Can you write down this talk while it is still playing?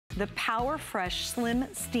the Power Fresh Slim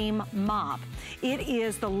Steam Mop. It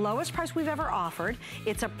is the lowest price we've ever offered.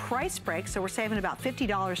 It's a price break, so we're saving about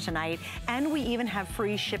 $50 tonight, and we even have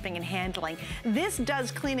free shipping and handling. This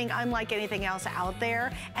does cleaning unlike anything else out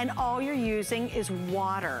there, and all you're using is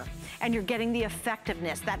water. And you're getting the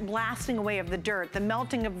effectiveness, that blasting away of the dirt, the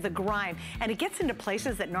melting of the grime, and it gets into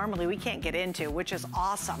places that normally we can't get into, which is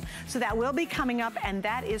awesome. So that will be coming up, and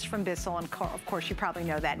that is from Bissell, and of course you probably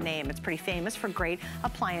know that name. It's pretty famous for great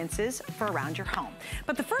appliances for around your home.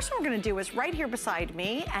 But the first one we're gonna do is right here beside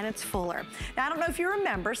me, and it's Fuller. Now I don't know if you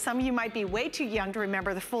remember, some of you might be way too young to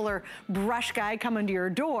remember the Fuller brush guy coming to your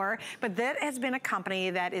door, but that has been a company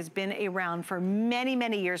that has been around for many,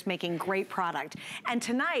 many years making great product. And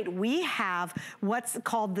tonight we have what's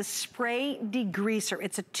called the spray degreaser.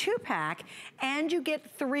 It's a 2-pack, and you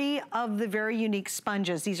get 3 of the very unique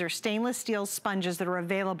sponges. These are stainless steel sponges that are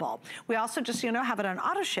available. We also just, you know, have it on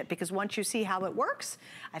auto ship, because once you see how it works,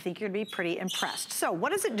 I think you're gonna be pretty impressed. So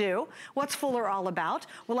what does it do? What's Fuller all about?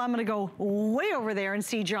 Well, I'm gonna go way over there and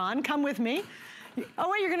see John. Come with me. Oh,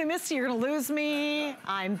 wait, you're gonna miss me, you're gonna lose me.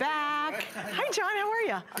 I'm back. Hi, John, how are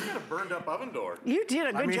you? I got a burned up oven door. You did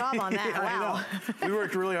a good job on that, yeah, wow. I know. We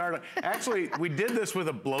worked really hard. Actually, we did this with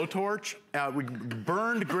a blowtorch. We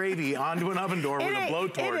burned gravy onto an oven door with a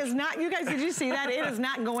blowtorch. It is not, you guys, did you see that? It is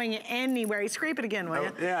not going anywhere. Scrape it again, will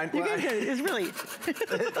you? Yeah. You get good, it's really.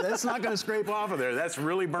 That's not gonna scrape off of there. That's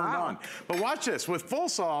really burned on. But watch this, with Full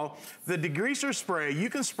Sol, the degreaser spray, you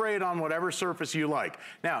can spray it on whatever surface you like.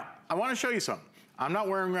 Now, I wanna show you something. I'm not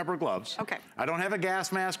wearing rubber gloves. Okay. I don't have a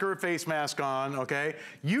gas mask or a face mask on, okay?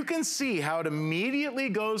 You can see how it immediately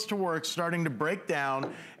goes to work starting to break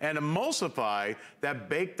down and emulsify that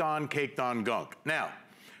baked on, caked on gunk. Now,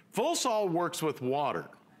 Full Sol works with water.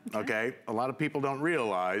 Okay, a lot of people don't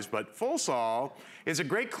realize, but Full Sol is a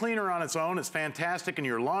great cleaner on its own. It's fantastic in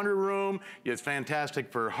your laundry room. It's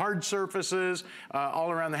fantastic for hard surfaces all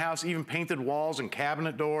around the house, even painted walls and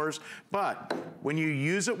cabinet doors. But when you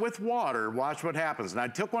use it with water, watch what happens. And I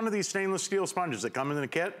took one of these stainless steel sponges that come in the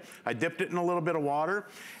kit. I dipped it in a little bit of water.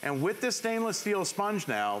 And with this stainless steel sponge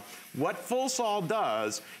now, what Full Sol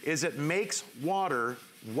does is it makes water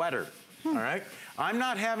wetter, all right? I'm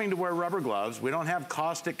not having to wear rubber gloves. We don't have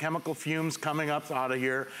caustic chemical fumes coming up out of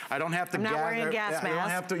here. I don't have to I'm not wearing a gas mask.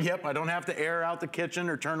 I don't have to air out the kitchen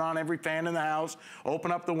or turn on every fan in the house,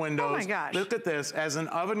 open up the windows. Oh my gosh. Look at this, as an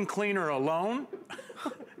oven cleaner alone.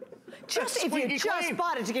 Just if you just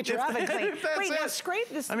bought it to get your oven clean. Wait, now scrape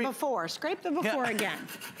this before. Scrape the before again.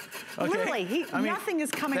 Okay. Literally, nothing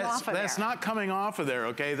is coming off of there. That's not coming off of there,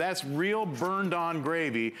 okay? That's real burned on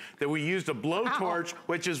gravy that we used a blowtorch,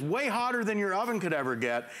 which is way hotter than your oven could ever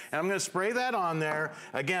get. And I'm gonna spray that on there.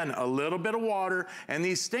 Again, a little bit of water. And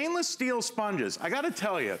these stainless steel sponges, I gotta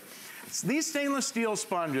tell you, these stainless steel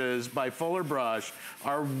sponges by Fuller Brush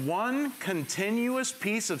are one continuous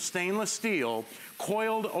piece of stainless steel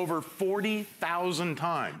coiled over 40,000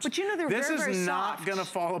 times. But you know, they're very, very soft. This is not gonna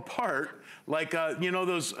fall apart like, you know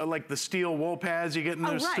those, like the steel wool pads you get in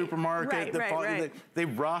the supermarket? They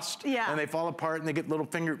rust and they fall apart and they get little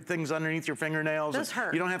things underneath your fingernails. Those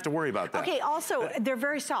hurt. You don't have to worry about that. Okay, also, they're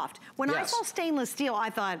very soft. When I saw stainless steel, I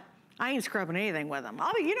thought, I ain't scrubbing anything with them.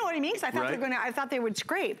 You know what I mean? Because I thought I thought they would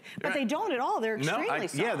scrape, but they don't at all. They're extremely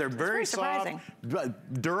soft. Yeah, they're very soft,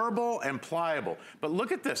 durable, and pliable. But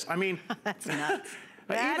look at this. I mean, that's nuts.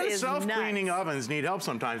 Even self-cleaning ovens need help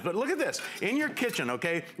sometimes. But look at this. In your kitchen,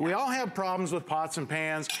 okay, we all have problems with pots and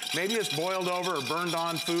pans. Maybe it's boiled over or burned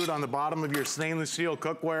on food on the bottom of your stainless steel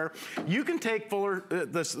cookware. You can take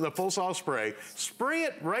the Full Sol spray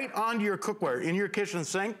it right onto your cookware in your kitchen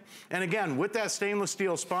sink. And again, with that stainless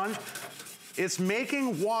steel sponge, it's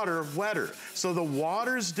making water wetter. So the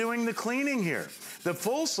water's doing the cleaning here. The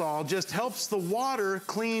Full Sol just helps the water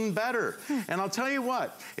clean better. And I'll tell you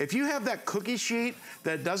what, if you have that cookie sheet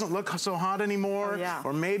that doesn't look so hot anymore,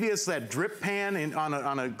 or maybe it's that drip pan on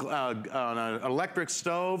an electric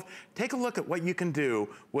stove, take a look at what you can do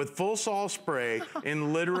with Full Sol spray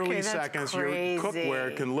in literally seconds. Your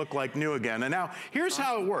cookware can look like new again. And now, here's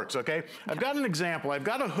how it works, okay? I've got an example. I've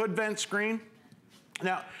got a hood vent screen.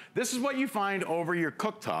 Now, this is what you find over your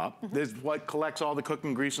cooktop. This is what collects all the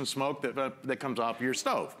cooking grease and smoke that comes off your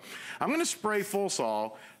stove. I'm gonna spray Full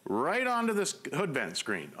Sol right onto this hood vent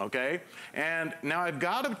screen, okay? And now I've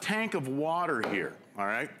got a tank of water here, all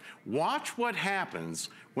right? Watch what happens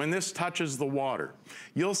when this touches the water.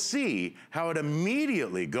 You'll see how it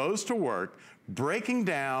immediately goes to work breaking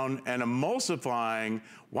down and emulsifying.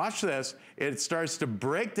 Watch this. It starts to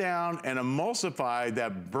break down and emulsify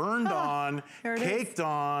that burned on, caked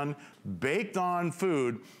on, baked on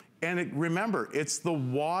food And remember, it's the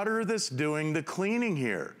water that's doing the cleaning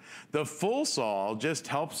here. The Full Sol just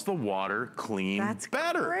helps the water clean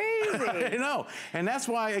better. That's crazy. I know. And that's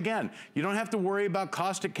why, again, you don't have to worry about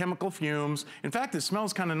caustic chemical fumes. In fact, it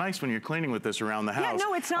smells kind of nice when you're cleaning with this around the house. Yeah,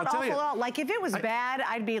 no, it's not awful at all. Like, if it was bad,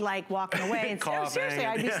 I'd be like walking away. And seriously,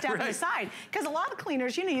 I'd be stepping aside. Because a lot of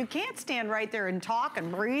cleaners, you know, you can't stand right there and talk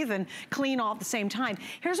and breathe and clean all at the same time.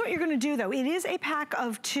 Here's what you're going to do, though. It is a pack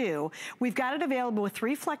of 2. We've got it available with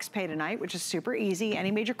 3 flex pay tonight, which is super easy.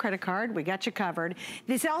 Any major credit card, we got you covered.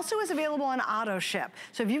 This also is available on auto ship.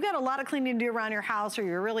 So if you've got a lot of cleaning to do around your house, or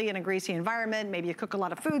you're really in a greasy environment, maybe you cook a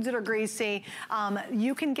lot of foods that are greasy,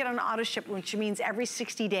 you can get on auto ship, which means every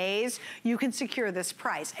 60 days you can secure this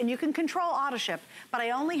price. And you can control auto ship, but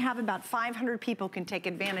I only have about 500 people can take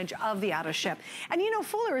advantage of the auto ship. And you know,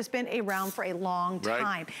 Fuller has been around for a long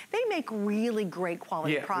time. They make really great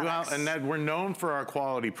quality products. Well, and that we're known for our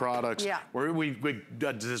quality products. Yeah. We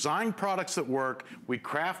design products that work, we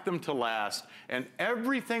craft them to last, and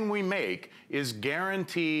everything we make is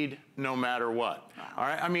guaranteed no matter what. Wow. All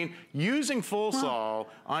right, I mean, using Full Sol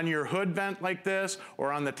on your hood vent like this,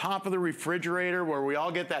 or on the top of the refrigerator where we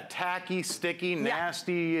all get that tacky, sticky,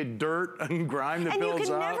 nasty dirt and grime that builds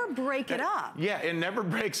up. And you can never break it up. Yeah, it never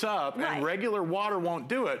breaks up, and regular water won't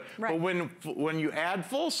do it. But when you add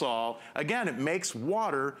Full Sol, again, it makes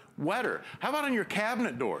water wetter. How about on your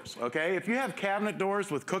cabinet doors, okay? If you have cabinet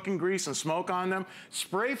doors with cooking grease and smoke on them,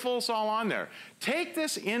 spray Full Sol on there. Take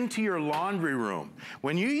this into your laundry room.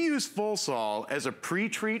 When you use Full Sol as a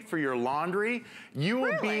pre-treat for your laundry, you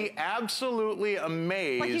will be absolutely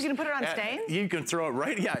amazed. Like, you can put it on stains? You can throw it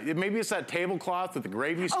right, maybe it's that tablecloth with the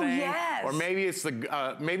gravy stain. Or maybe it's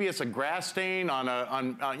a grass stain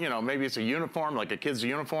on you know, maybe it's a uniform, like a kid's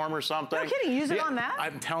uniform or something. No kidding, use it on that?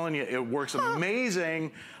 I'm telling you, it works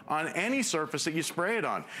amazing on any surface that you spray it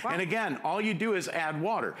on. And again, all you do is add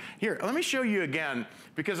water. Here, let me show you again,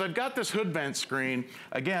 because I've got this hood vent screen.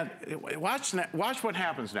 Again, watch what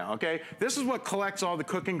happens now, okay? This is what collects all the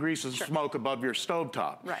cooking grease and smoke above your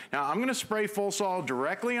stovetop. Now, I'm gonna spray Full Sol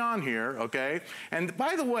directly on here, okay? And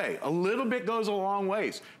by the way, a little bit goes a long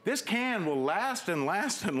ways. This can will last and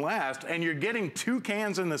last and last, and you're getting 2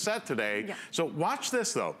 cans in the set today. So watch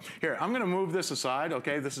this, though. Here, I'm gonna move this aside,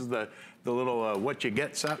 okay? This is the little what you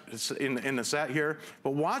get set in the set here.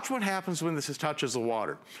 But watch what happens when this touches the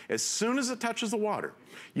water. As soon as it touches the water,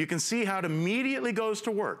 you can see how it immediately goes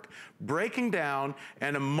to work, breaking down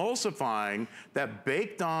and emulsifying that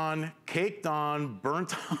baked on, caked on,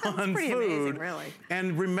 burnt on food. Amazing, really.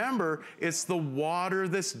 And remember, it's the water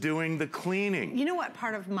that's doing the cleaning. You know what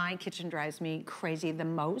part of my kitchen drives me crazy the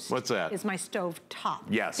most? What's that? Is my stove top.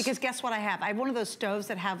 Yes. Because guess what I have? I have one of those stoves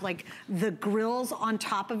that have like the grills on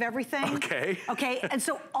top of everything. Okay. Okay, and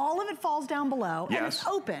so all of it falls down below and it's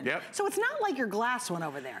open. So it's not like your glass one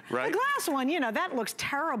over there. The glass one, you know, that looks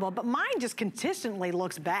terrible, but mine just consistently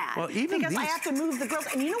looks bad. Well, even because I have to move the grills.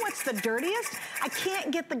 And you know what's the dirtiest? I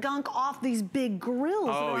can't get the gunk off these big grills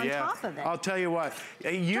that are on top of it. I'll tell you what,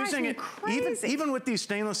 using it, even with these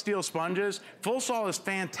stainless steel sponges, Full Sol is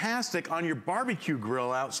fantastic on your barbecue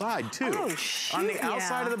grill outside too. Oh, shoot, on the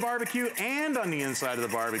outside of the barbecue and on the inside of the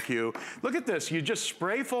barbecue. Look at this, you just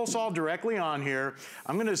spray Full Sol directly on here.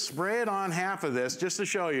 I'm gonna spray it on half of this just to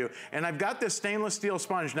show you. And I've got this stainless steel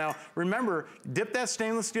sponge. Now, remember, dip that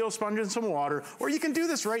stainless steel sponge in some water, or you can do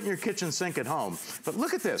this right in your kitchen sink at home. But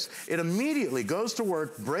look at this. It immediately goes to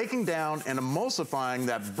work breaking down and emulsifying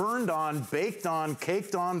that burned on, baked on,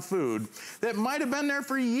 caked on food that might have been there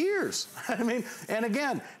for years. I mean, and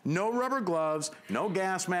again, no rubber gloves, no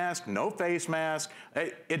gas mask, no face mask.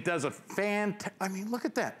 It does a I mean, look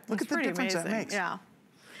at that. Look at the difference that makes.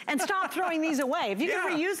 And stop throwing these away. If you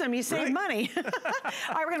can reuse them, you save money. All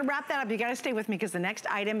right, we're gonna wrap that up. You gotta stay with me because the next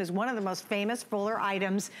item is one of the most famous Fuller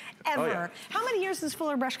items ever. How many years has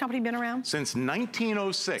Fuller Brush Company been around? Since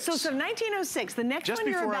 1906. So 1906, the next one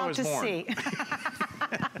you're about to see.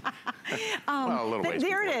 Well, a little ways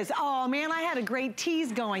there it is. Oh man, I had a great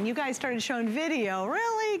tease going. You guys started showing video.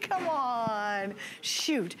 Really? Come on.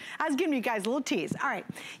 Shoot. I was giving you guys a little tease. All right.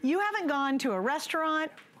 You haven't gone to a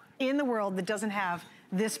restaurant in the world that doesn't have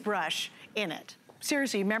this brush in it.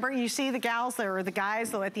 Seriously, remember, you see the gals or the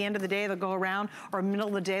guys, though, at the end of the day, they'll go around, or in the middle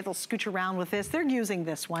of the day, they'll scooch around with this. They're using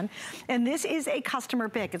this one. And this is a customer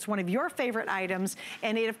pick. It's one of your favorite items,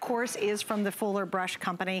 and it, of course, is from the Fuller Brush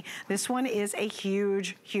Company. This one is a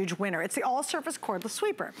huge, huge winner. It's the all-surface cordless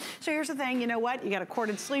sweeper. So here's the thing, you know what? You got a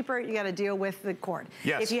corded sweeper, you got to deal with the cord.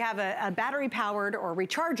 If you have a battery-powered or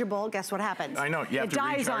rechargeable, guess what happens? I know, you have to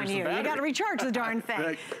recharge dies on you. You got to recharge the darn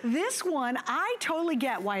thing. This one, I totally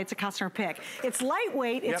get why it's a customer pick. It's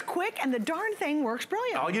lightweight, it's quick, and the darn thing works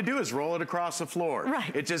brilliantly. All you do is roll it across the floor.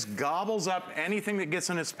 Right. It just gobbles up anything that gets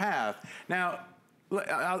in its path. Now,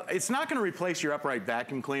 it's not going to replace your upright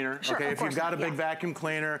vacuum cleaner, sure, okay? If you've got a big vacuum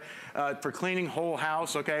cleaner for cleaning whole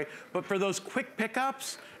house, okay? But for those quick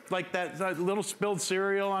pickups, like that little spilled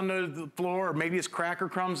cereal on the floor, or maybe it's cracker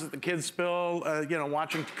crumbs that the kids spill, you know,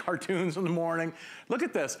 watching cartoons in the morning. Look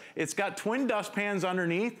at this. It's got twin dustpans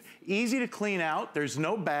underneath, easy to clean out. There's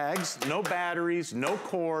no bags, no batteries, no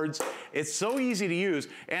cords. It's so easy to use.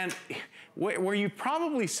 And where you've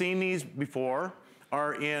probably seen these before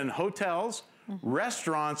are in hotels.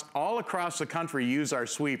 Restaurants all across the country use our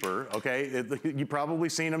sweeper, okay? You've probably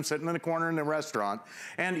seen them sitting in the corner in the restaurant.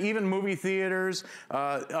 And even movie theaters,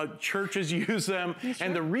 churches use them.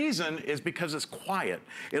 And the reason is because it's quiet.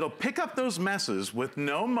 It'll pick up those messes with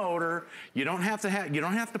no motor. You don't have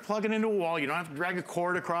to plug it into a wall. You don't have to drag a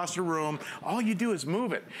cord across the room. All you do is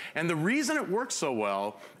move it. And the reason it works so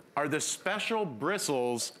well are the special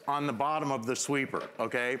bristles on the bottom of the sweeper,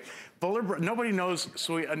 okay? Nobody knows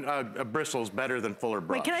bristles better than Fuller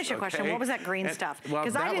brush. Wait, can I ask you a question? What was that green stuff?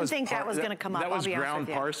 Because I didn't think that was going to come up. That was ground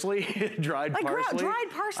parsley, dried parsley. Dried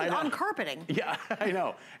parsley on carpeting. Yeah, I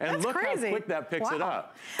know. And that's look crazy. how quick that picks it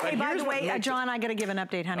up. Hey, by the way, John, I got to give an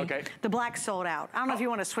update, honey. Okay. The black's sold out. I don't know if you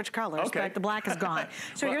want to switch colors, but the black is gone.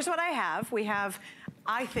 So here's what I have. We have,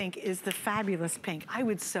 I think, is the fabulous pink. I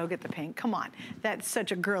would so get the pink. Come on. That's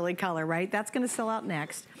such a girly color, right? That's going to sell out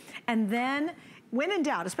next. And then, when in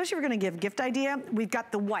doubt, especially if we're going to give a gift idea, we've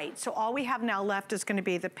got the white. So all we have now left is going to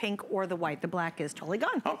be the pink or the white. The black is totally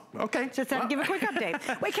gone. Oh, okay. Just to give a quick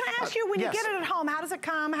update. Wait, can I ask you, when you get it at home, how does it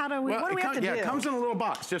come? What do we have to do? Yeah, it comes in a little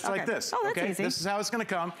box, just like this. Oh, that's easy. This is how it's going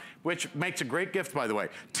to come, which makes a great gift, by the way.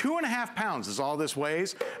 2.5 pounds is all this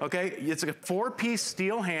weighs, okay? It's a 4-piece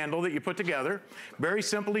steel handle that you put together. Very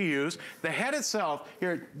simple to use. The head itself,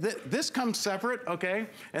 here, this comes separate, okay?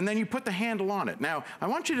 And then you put the handle on it. Now, I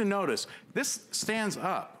want you to notice, this stands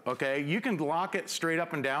up, okay? You can lock it straight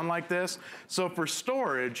up and down like this. So for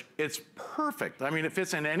storage, it's perfect. I mean, it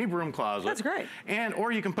fits in any broom closet. That's great.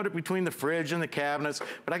 Or you can put it between the fridge and the cabinets.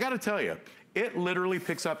 But I gotta tell you, it literally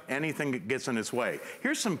picks up anything that gets in its way.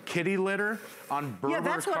 Here's some kitty litter on Berber carpet.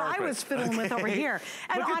 Yeah, that's what I was fiddling with over here.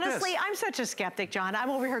 And honestly, I'm such a skeptic, John. I'm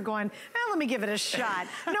over here going, let me give it a shot.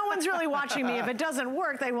 No one's really watching me. If it doesn't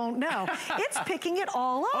work, they won't know. It's picking it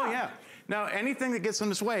all up. Oh, yeah. Now, anything that gets in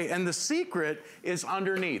this way, and the secret is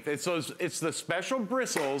underneath. It's the special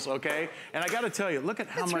bristles, okay? And I got to tell you, look at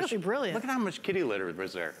how much. It's really brilliant. Look at how much kitty litter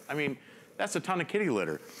is there. I mean, that's a ton of kitty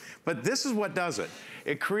litter. But this is what does it.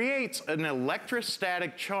 It creates an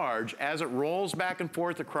electrostatic charge as it rolls back and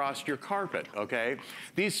forth across your carpet, okay?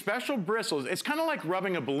 These special bristles, it's kind of like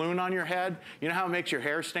rubbing a balloon on your head. You know how it makes your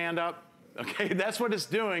hair stand up? Okay, that's what it's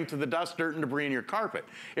doing to the dust, dirt, and debris in your carpet.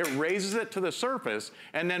 It raises it to the surface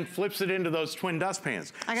and then flips it into those twin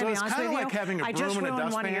dustpans. So it's kind of like having a broom and a dustpan. I just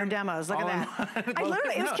ruined one of your demos. Look at that. Well,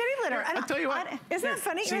 it was kitty litter. I'll tell you what. Isn't that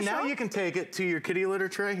funny? See, now you can take it to your kitty litter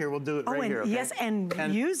tray. Here, we'll do it right here. Okay? Yes, and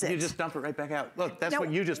use it. You just dump it right back out. Look, that's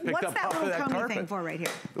what you just picked up off of that carpet. What's that little crummy thing for right here?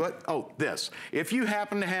 What? Oh, this. If you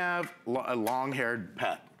happen to have a long-haired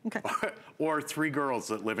pet, okay. Or 3 girls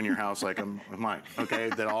that live in your house like mine, okay,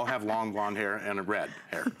 that all have long blonde hair and a red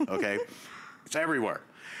hair, okay? It's everywhere.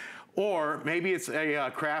 Or maybe it's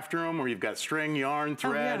a craft room where you've got string, yarn,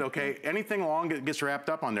 thread, okay? Anything long that gets wrapped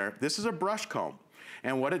up on there. This is a brush comb.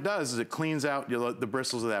 And what it does is it cleans out the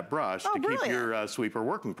bristles of that brush to keep your sweeper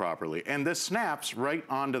working properly. And this snaps right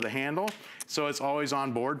onto the handle, so it's always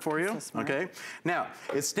on board for you, okay? Now,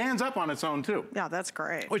 it stands up on its own too. Yeah, that's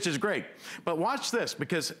great. Which is great. But watch this,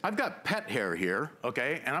 because I've got pet hair here,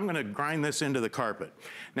 okay? And I'm gonna grind this into the carpet.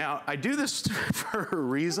 Now, I do this for a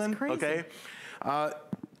reason, okay?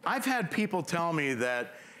 I've had people tell me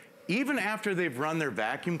that even after they've run their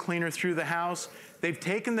vacuum cleaner through the house, they've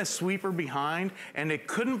taken the sweeper behind and they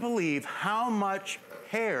couldn't believe how much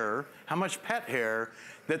hair, how much pet hair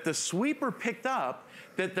that the sweeper picked up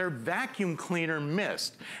that their vacuum cleaner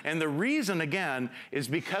missed. And the reason, again, is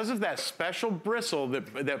because of that special bristle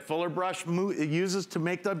that Fuller Brush uses to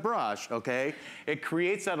make the brush, okay? It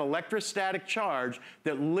creates that electrostatic charge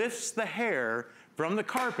that lifts the hair from the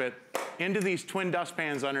carpet into these twin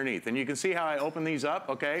dustpans underneath. And you can see how I open these up,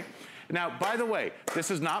 okay? Now, by the way,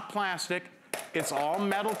 this is not plastic. It's all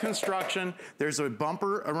metal construction. There's a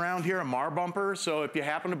bumper around here, a mar bumper, so if you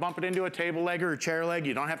happen to bump it into a table leg or a chair leg,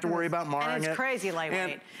 you don't have to worry about marring it. And it's crazy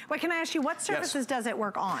lightweight. Wait, can I ask you, what surfaces does it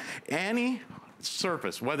work on? Any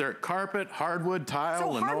surface, whether it carpet, hardwood,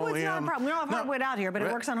 tile, linoleum. Hardwood's not a problem. We don't have hardwood out here, but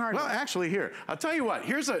it works on hardwood. Well, actually, here, I'll tell you what.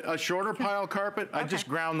 Here's a shorter pile carpet. I just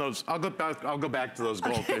ground those. I'll go back to those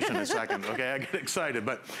goldfish in a second. Okay, I get excited,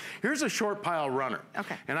 but here's a short pile runner.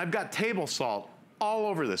 Okay. And I've got table salt all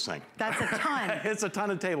over this thing. That's a ton. It's a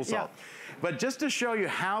ton of table salt. But just to show you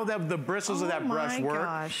how the bristles of that brush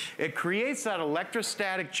work, it creates that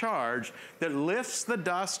electrostatic charge that lifts the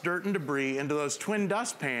dust, dirt, and debris into those twin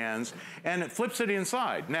dustpans, and it flips it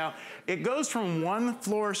inside. Now, it goes from one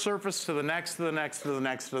floor surface to the next, to the next, to the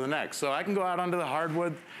next, to the next. So I can go out onto the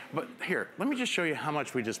hardwood, but here, let me just show you how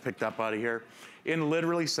much we just picked up out of here. In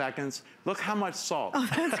literally seconds. Look how much salt. Oh,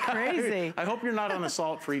 that's crazy. I hope you're not on a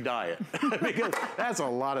salt-free diet because that's a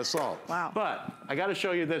lot of salt. Wow. But I got to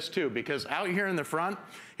show you this too, because out here in the front,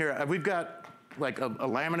 here we've got like a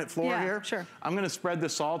laminate floor here. Sure. I'm going to spread the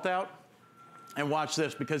salt out and watch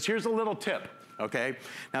this, because here's a little tip, okay?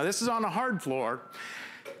 Now this is on a hard floor.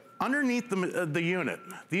 Underneath the unit,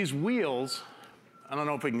 these wheels, I don't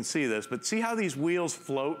know if we can see this, but see how these wheels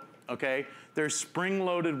float, okay? They're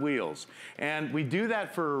spring-loaded wheels. And we do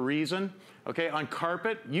that for a reason, okay? On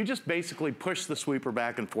carpet, you just basically push the sweeper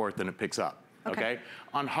back and forth and it picks up, okay?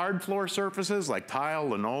 On hard floor surfaces like tile,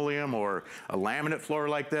 linoleum, or a laminate floor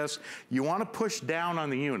like this, you wanna push down on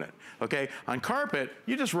the unit, okay? On carpet,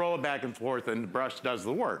 you just roll it back and forth and the brush does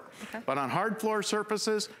the work. But on hard floor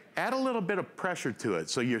surfaces, add a little bit of pressure to it.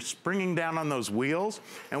 So you're springing down on those wheels,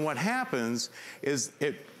 and what happens is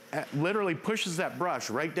it literally pushes that brush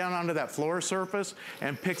right down onto that floor surface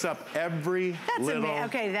and picks up every little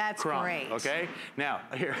Okay, that's crumb, great. Okay, now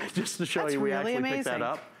here, just to show you, we really actually picked that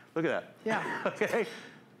up. Look at that. Yeah. Okay.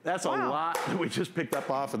 That's a lot that we just picked up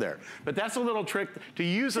off of there. But that's a little trick to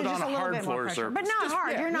use it on a hard floor surface. But not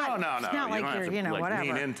hard. You're not. No. It's not like you're, you know, whatever.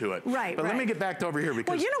 Lean into it. Right. But let me get back to over here because.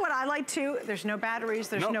 Well, you know what I like too? There's no batteries.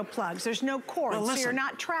 There's no plugs. There's no cords. Well, so you're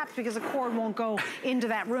not trapped because the cord won't go into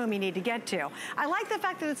that room you need to get to. I like the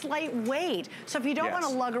fact that it's lightweight. So if you don't want to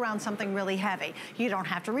lug around something really heavy, you don't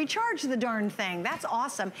have to recharge the darn thing. That's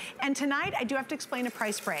awesome. And tonight I do have to explain a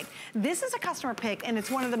price break. This is a customer pick, and it's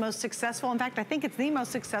one of the most successful. In fact, I think it's the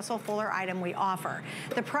most successful Fuller item we offer.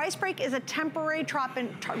 The price break is a temporary drop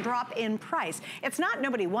in price. It's not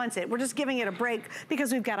nobody wants it. We're just giving it a break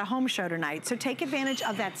because we've got a home show tonight. So take advantage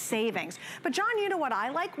of that savings. But John, you know what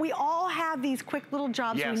I like? We all have these quick little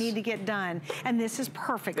jobs we need to get done, and this is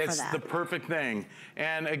perfect for that. It's the perfect thing.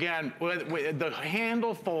 And again, the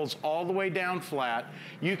handle folds all the way down flat.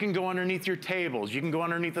 You can go underneath your tables. You can go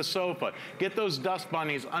underneath the sofa. Get those dust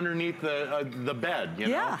bunnies underneath the bed, you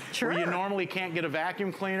know? Where you normally can't get a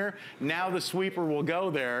vacuum cleaner. Now the sweeper will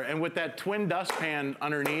go there, and with that twin dustpan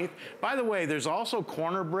underneath. By the way, there's also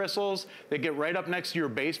corner bristles that get right up next to your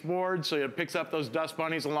baseboard, so it picks up those dust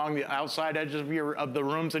bunnies along the outside edges of the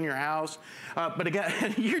rooms in your house. But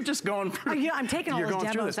again, you're just going through. I'm taking all those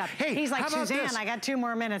demos up. Hey, he's like, Suzanne, I got 2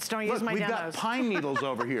 more minutes. Don't use my demos. We've got pine needles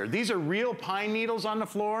over here. These are real pine needles on the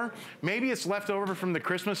floor. Maybe it's left over from the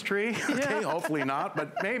Christmas tree. Okay, hopefully not,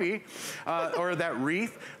 but maybe. Or that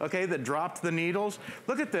wreath, okay, that dropped the needles.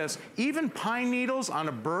 Look at this. Even pine needles on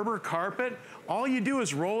a Berber carpet, all you do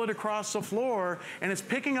is roll it across the floor, and it's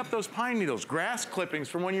picking up those pine needles, grass clippings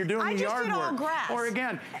from when you're doing the yard work. All grass. Or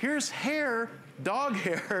again, here's hair, dog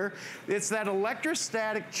hair. It's that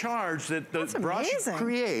electrostatic charge that the brush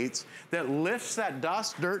creates that lifts that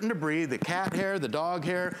dust, dirt, and debris, the cat hair, the dog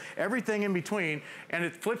hair, everything in between, and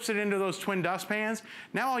it flips it into those twin dustpans.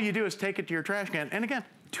 Now all you do is take it to your trash can, and again,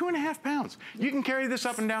 2.5 pounds. You can carry this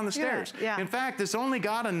up and down the stairs. In fact, it's only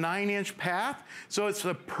got a 9-inch path, so it's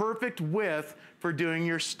the perfect width for doing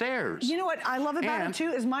your stairs. You know what I love about it too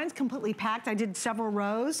is mine's completely packed. I did several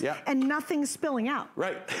rows and nothing's spilling out.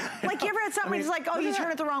 Right. Like you ever had something it's like, oh, you turn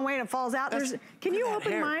it the wrong way and it falls out. Can you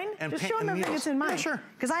open mine? Just show them everything that's in mine. Yeah, sure.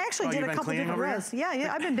 Because I actually did a couple different rows. Yeah,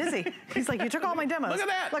 I've been busy. He's like, you took all my demos. Look at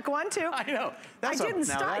that. Look, 1, 2. I know. I didn't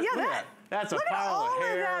stop. That's a look pile at all of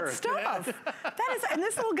hair. That stuff. That is, and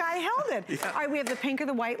this little guy held it. All right, we have the pink or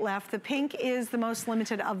the white left. The pink is the most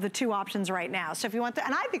limited of the 2 options right now. So if you want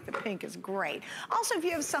and I think the pink is great. Also, if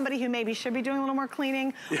you have somebody who maybe should be doing a little more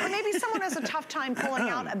cleaning, or maybe someone has a tough time pulling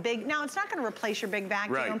out a big, now it's not gonna replace your big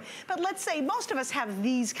vacuum, but let's say most of us have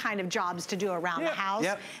these kind of jobs to do around the house.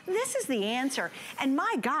 This is the answer. And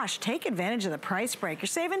my gosh, take advantage of the price break. You're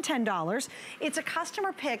saving $10. It's a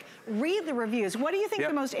customer pick. Read the reviews. What do you think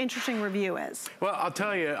the most interesting review is? Well, I'll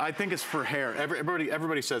tell you, I think it's for hair.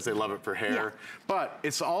 Everybody says they love it for hair, but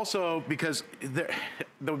it's also because the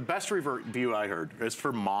best review I heard is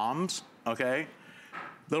for moms, okay?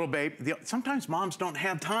 Little baby, sometimes moms don't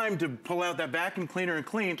have time to pull out that vacuum cleaner and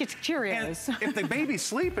clean. Get Cheerios. And if the baby's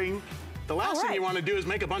sleeping, The last thing you want to do is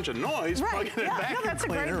make a bunch of noise plugging it back in the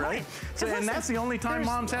cleaner, right? So, and that's the only time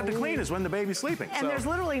moms have to clean is when the baby's sleeping. And there's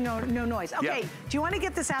literally no noise. Okay, do you want to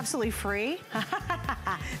get this absolutely free?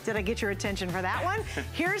 Did I get your attention for that one?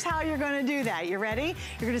 Here's how you're going to do that. You ready?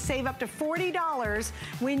 You're going to save up to $40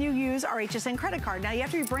 when you use our HSN credit card. Now, you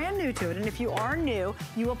have to be brand new to it, and if you are new,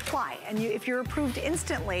 you apply. And if you're approved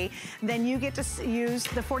instantly, then you get to use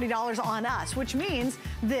the $40 on us, which means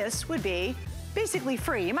this would be basically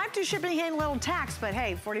free. You might have to shipping and a little tax, but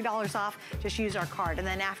hey, $40 off, just use our card. And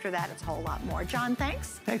then after that, it's a whole lot more. John,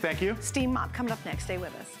 thanks. Hey, thank you. Steam Mop coming up next. Stay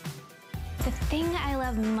with us. The thing I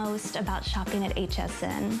love most about shopping at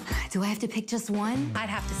HSN. Do I have to pick just one? I'd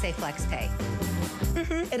have to say FlexPay.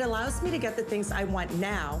 It allows me to get the things I want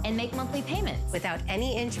now and make monthly payments without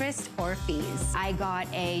any interest or fees. I got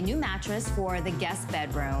a new mattress for the guest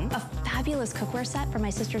bedroom, A fabulous cookware set for my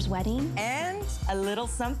sister's wedding. and a little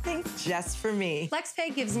something just for me.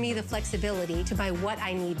 FlexPay gives me the flexibility to buy what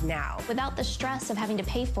I need now. Without the stress of having to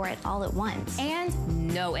pay for it all at once.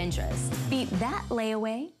 and no interest. Beat that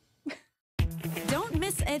layaway. Don't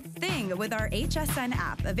miss a thing with our HSN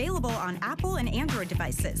app, available on Apple and Android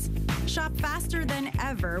devices. Shop faster than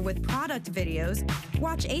ever with product videos.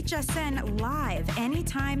 Watch HSN live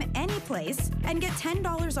anytime, anyplace, and get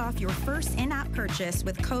 $10 off your first in-app purchase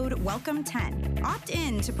with code WELCOME10. Opt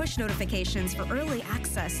in to push notifications for early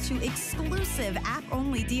access to exclusive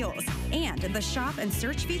app-only deals. And the shop and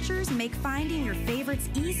search features make finding your favorites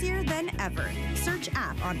easier than ever. Search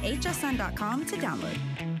app on hsn.com to download.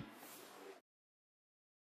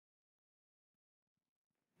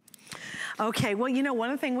 Okay, well, you know,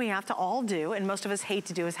 one thing we have to all do, and most of us hate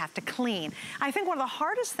to do, is have to clean. I think one of the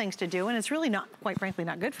hardest things to do, and it's really not, quite frankly,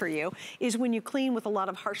 not good for you, is when you clean with a lot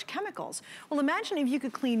of harsh chemicals. Well, imagine if you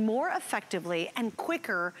could clean more effectively and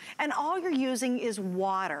quicker, and all you're using is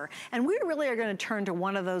water. And we really are gonna turn to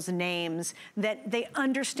one of those names that they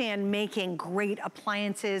understand making great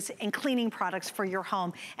appliances and cleaning products for your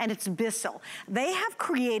home, and it's Bissell. They have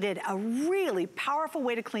created a really powerful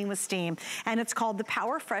way to clean with steam, and it's called the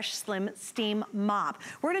Power Fresh Slim Steam Mop.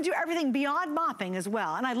 We're gonna do everything beyond mopping as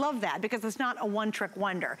well, and I love that because it's not a one-trick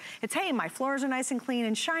wonder. It's, hey, my floors are nice and clean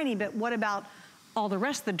and shiny, but what about all the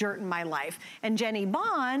rest of the dirt in my life? And Jenny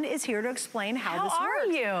Bond is here to explain how this works. How are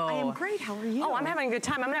you? I am great, how are you? Oh, I'm having a good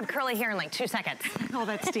time. I'm gonna have curly hair in like 2 seconds. Oh,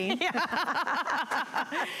 that's steam.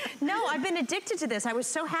 No, I've been addicted to this. I was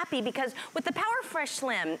so happy because with the Power Fresh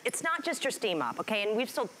Slim, it's not just your steam mop, okay? And we've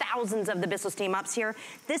sold thousands of the Bissell steam mops here.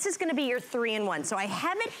 This is gonna be your 3-in-1. So I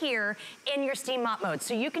have it here in your steam mop mode.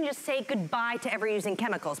 So you can just say goodbye to ever using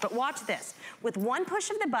chemicals. But watch this. With one push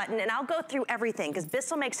of the button, and I'll go through everything because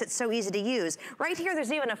Bissell makes it so easy to use. Right here,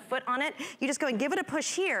 there's even a foot on it. You just go and give it a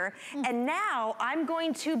push here. And now I'm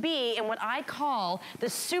going to be in what I call the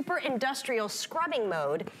super industrial scrubbing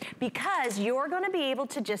mode, because you're gonna be able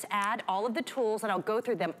to just add all of the tools, and I'll go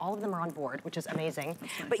through them. All of them are on board, which is amazing.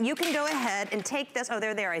 But you can go ahead and take this. Oh,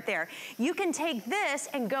 they're there, right there. You can take this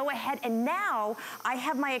and go ahead, and now I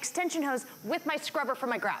have my extension hose with my scrubber for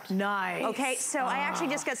my grout. Nice. Okay, so I actually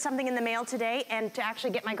just got something in the mail today, and to actually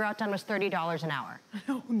get my grout done was $30 an hour.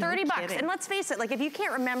 No, 30 bucks. kidding. And let's face it, like if you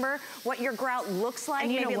can't remember what your grout looks like,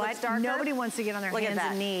 And you maybe know it what? looks darker. Nobody wants to get on their Look at hands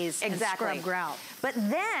that. and knees Exactly. and scrub grout. But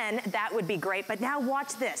then that would be great. But now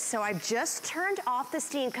watch this. So I've just turned off the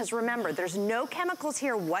steam, because remember, there's no chemicals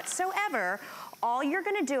here whatsoever. All you're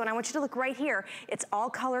gonna do, and I want you to look right here, it's all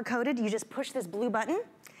color coded. You just push this blue button,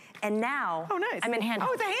 and now I'm in hand.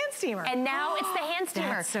 Oh, it's a hand steamer. And now it's the hand steamer.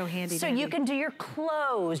 That's so handy. So you can do your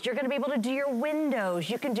clothes. You're gonna be able to do your windows.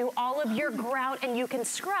 You can do all of your grout, and you can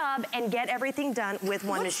scrub and get everything done with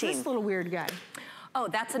one machine. What's this little weird guy? Oh,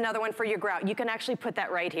 that's another one for your grout. You can actually put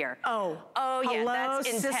that right here. Oh. Oh, yeah, Hello, that's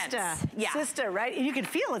intense. sister. Yeah. Sister, right? You can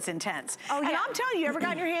feel it's intense. Oh, yeah. And I'm telling you, ever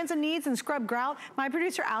gotten your hands and knees and scrubbed grout? My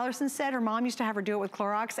producer, Alison, said her mom used to have her do it with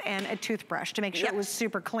Clorox and a toothbrush to make sure it was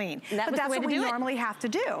super clean. And but that's what we normally have to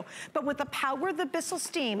do. But with the power of the Bissell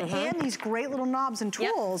Steam and these great little knobs and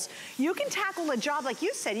tools, you can tackle a job like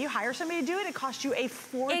you said. You hire somebody to do it, it costs you a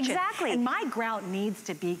fortune. Exactly. And my grout needs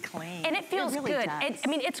to be clean. And it feels really good. does. I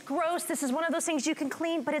mean, it's gross. This is one of those things you can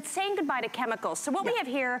clean, but it's saying goodbye to chemicals. So what we have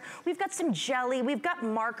here, we've got some jelly, we've got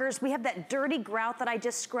markers, we have that dirty grout that I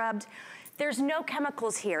just scrubbed. There's no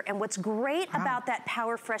chemicals here. And what's great about that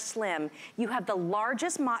Power Fresh Slim, you have the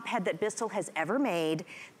largest mop head that Bissell has ever made.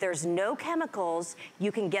 There's no chemicals.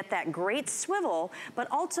 You can get that great swivel, but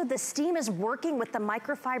also the steam is working with the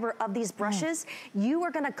microfiber of these brushes. You are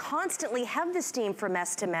gonna constantly have the steam from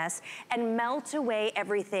mess to mess and melt away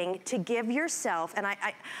everything to give yourself, and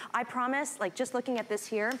I promise, like just looking at this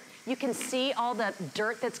here, you can see all the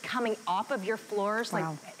dirt that's coming off of your floors.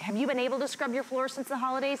 Wow. Like, have you been able to scrub your floors since the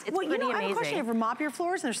holidays? It's pretty amazing. I have a question. You ever mop your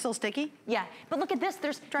floors and they're still sticky? Yeah, but look at this.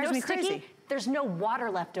 There's Drives me crazy. There's no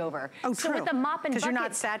water left over. Oh, so true. with the mop and bucket, because you're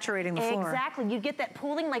not saturating the floor. Exactly. You get that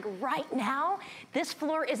pooling. Like right now, this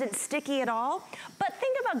floor isn't sticky at all. But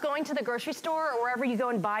think about going to the grocery store or wherever you go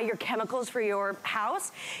and buy your chemicals for your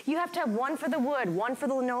house. You have to have one for the wood, one for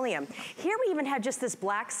the linoleum. Here we even have just this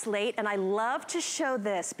black slate, and I love to show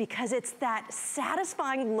this because it's that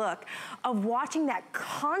satisfying look of watching that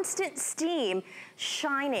constant steam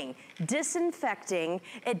shining, disinfecting.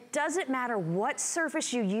 It doesn't matter what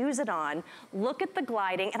surface you use it on. Look at the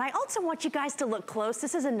gliding. And I also want you guys to look close.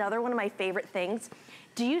 This is another one of my favorite things.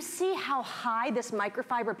 Do you see how high this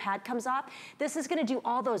microfiber pad comes off? This is gonna do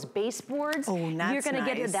all those baseboards. Oh, that's You're gonna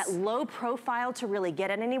get that low profile to really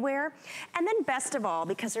get it anywhere. And then best of all,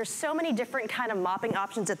 because there's so many different kind of mopping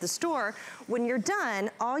options at the store, when you're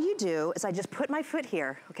done, all you do is I just put my foot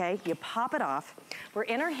here, okay? You pop it off. We're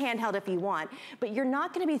in our handheld if you want, but you're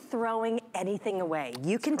not gonna be throwing anything away.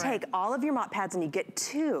 You can take all of your mop pads and you get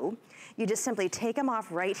two. You just simply take them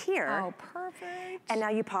off right here. Oh, perfect. And now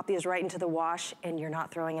you pop these right into the wash and you're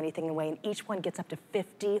not throwing anything away, and each one gets up to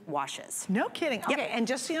 50 washes. No kidding. Okay, and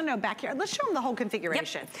just so you know, back here, let's show them the whole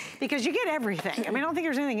configuration because you get everything. I mean, I don't think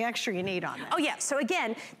there's anything extra you need on this. Oh yeah, so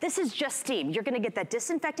again, this is just steam. You're gonna get that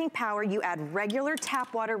disinfecting power. You add regular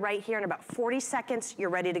tap water right here in about 40 seconds, you're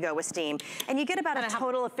ready to go with steam. And you get about a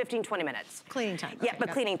total of 15, 20 minutes. Cleaning time. Yeah, but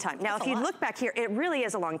cleaning time. Now, if you look back here, it really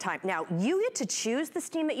is a long time. Now, you get to choose the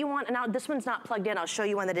steam that you want, and now this one's not plugged in, I'll show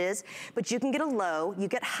you one that is, but you can get a low, you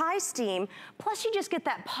get high steam, plus you just get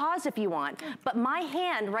that pause if you want. But my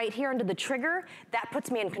hand right here under the trigger, that puts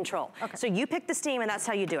me in control. Okay. So you pick the steam and that's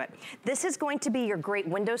how you do it. This is going to be your great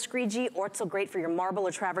window squeegee, or it's so great for your marble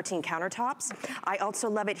or travertine countertops. I also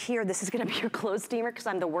love it here. This is gonna be your clothes steamer because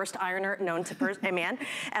I'm the worst ironer known to man.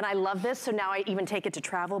 And I love this, so now I even take it to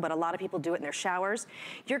travel, but a lot of people do it in their showers.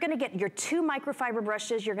 You're gonna get your two microfiber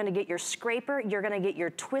brushes, you're gonna get your scraper, you're gonna get your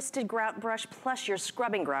twisted grout brush, plus your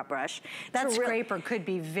scrubbing grout brush. That scraper could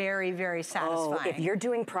be very, very satisfying. Oh, if you're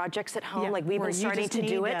doing projects at home, like we've been starting to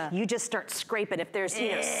do it, you just start scraping. If there's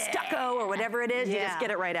stucco or whatever it is, you just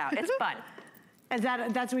get it right out. It's fun. And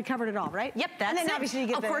that's, we covered it all, right? Yep, that's and then it. obviously you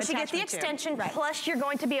get of course, you get the extension, plus you're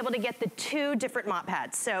going to be able to get the two different mop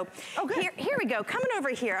pads. So here we go. Coming over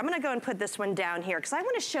here, I'm gonna go and put this one down here because I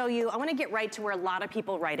wanna show you, I wanna get right to where a lot of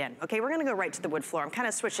people write in. Okay, we're gonna go right to the wood floor. I'm kind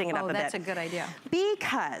of switching it up a bit. Oh, that's a good idea.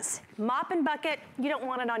 Because mop and bucket, you don't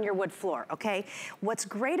want it on your wood floor, okay? What's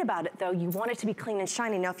great about it though, you want it to be clean and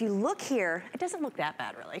shiny. Now, if you look here, it doesn't look that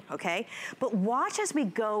bad really, okay? But watch as we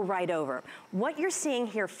go right over. What you're seeing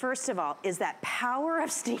here, first of all, is that power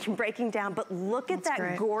of steam breaking down, but look at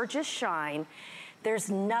that gorgeous shine. There's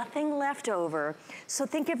nothing left over. So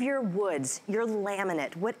think of your woods, your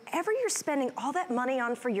laminate, whatever you're spending all that money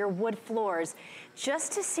on for your wood floors,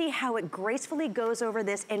 just to see how it gracefully goes over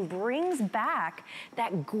this and brings back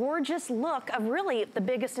that gorgeous look of really the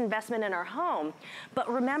biggest investment in our home.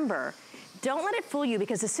 But remember, don't let it fool you,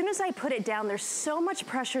 because as soon as I put it down, there's so much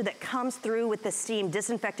pressure that comes through with the steam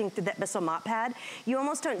disinfecting through that Bissell mop pad. You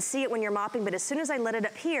almost don't see it when you're mopping, but as soon as I let it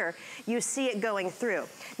up here, you see it going through.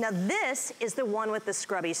 Now this is the one with the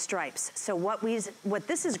scrubby stripes. So what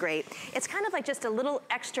this is great, it's kind of like just a little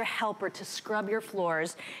extra helper to scrub your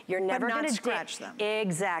floors. You're never gonna scratch them.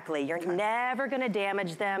 Exactly, you're never gonna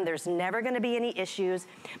damage them. There's never gonna be any issues,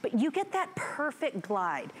 but you get that perfect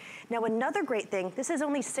glide. Now another great thing, this is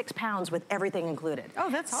only 6 pounds with everything included. Oh,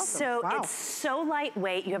 that's awesome. So it's so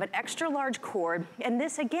lightweight. You have an extra large cord, and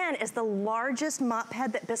this again is the largest mop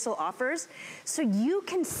pad that Bissell offers. So you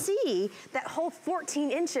can see that whole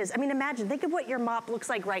 14 inches. I mean, imagine, think of what your mop looks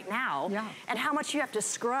like right now and how much you have to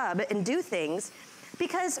scrub and do things.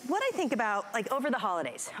 Because what I think about, like over the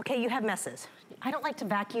holidays, okay, you have messes. I don't like to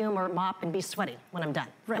vacuum or mop and be sweaty when I'm done.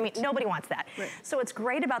 I mean, nobody wants that. So what's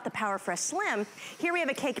great about the Power Fresh Slim, here we have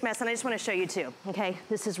a cake mess, and I just wanna show you too, okay?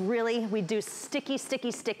 This is really, we do sticky, sticky,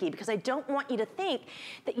 sticky, because I don't want you to think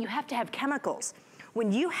that you have to have chemicals.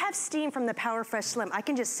 When you have steam from the Power Fresh Slim, I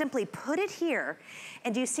can just simply put it here,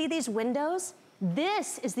 and do you see these windows?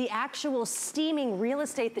 This is the actual steaming real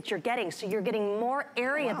estate that you're getting. So you're getting more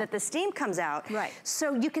area that the steam comes out.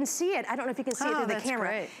 So you can see it. I don't know if you can see it through the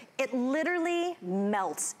camera. It literally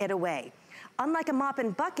melts it away. Unlike a mop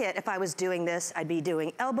and bucket, if I was doing this, I'd be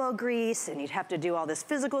doing elbow grease and you'd have to do all this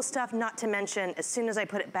physical stuff, not to mention, as soon as I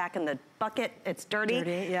put it back in the bucket, it's dirty.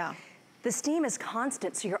 Dirty, yeah. The steam is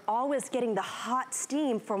constant, so you're always getting the hot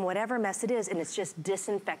steam from whatever mess it is, and it's just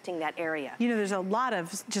disinfecting that area. You know, there's a lot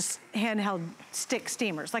of just handheld stick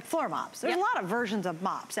steamers, like floor mops. There's a lot of versions of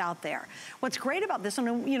mops out there. What's great about this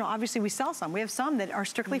one, you know, obviously we sell some. We have some that are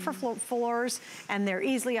strictly for floors, and they're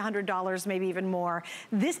easily $100, maybe even more.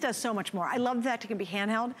 This does so much more. I love that it can be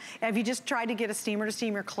handheld. If you just tried to get a steamer to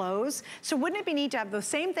steam your clothes, so wouldn't it be neat to have the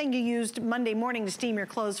same thing you used Monday morning to steam your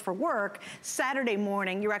clothes for work, Saturday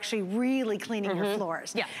morning, you're actually really cleaning your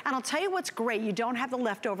floors. Yeah. And I'll tell you what's great, you don't have the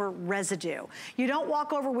leftover residue. You don't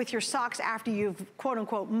walk over with your socks after you've quote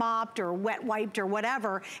unquote mopped or wet wiped or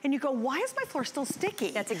whatever, and you go, why is my floor still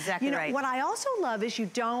sticky? That's exactly right. What I also love is you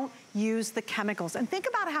don't use the chemicals. And think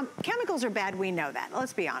about how chemicals are bad, we know that.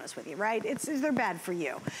 Let's be honest with you, right? They're bad for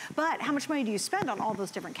you. But how much money do you spend on all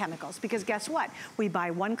those different chemicals? Because guess what? We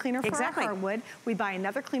buy one cleaner for our hardwood, we buy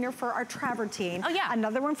another cleaner for our travertine,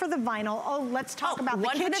 another one for the vinyl. Oh, let's talk about the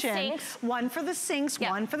kitchen. One for the sinks. One for the sinks,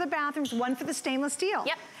 one for the bathrooms, one for the stainless steel.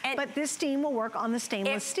 And but this steam will work on the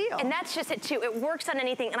stainless steel. And that's just it too. It works on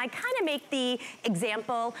anything. And I kind of make the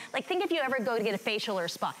example, like think if you ever go to get a facial or a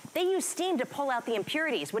spa, they use steam to pull out the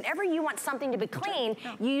impurities. Whenever you want something to be clean,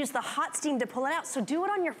 you use the hot steam to pull it out. So do it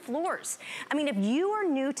on your floors. I mean, if you are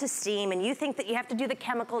new to steam and you think that you have to do the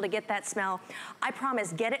chemical to get that smell, I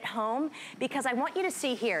promise, get it home, because I want you to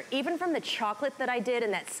see here, even from the chocolate that I did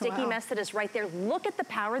and that sticky mess that is right there, look at the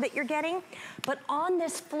power that you're getting. But on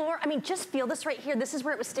this floor, I mean, just feel this right here. This is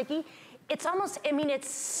where it was sticky. It's almost, I mean,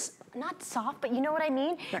 it's not soft, but you know what I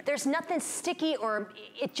mean? Right. There's nothing sticky, or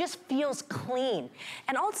it just feels clean.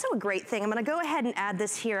 And also a great thing, I'm gonna go ahead and add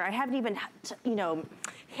this here. I haven't even, you know,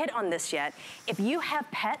 hit on this yet. If you have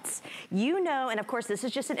pets, you know, and of course this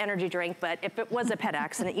is just an energy drink, but if it was a pet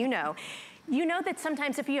accident, you know that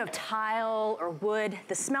sometimes if you have tile or wood,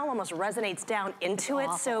 the smell almost resonates down into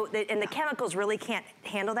it, so and the chemicals really can't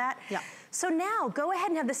handle that. Yeah. So now, go ahead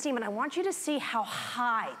and have the steam, and I want you to see how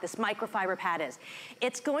high this microfiber pad is.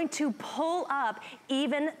 It's going to pull up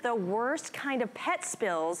even the worst kind of pet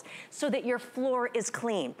spills so that your floor is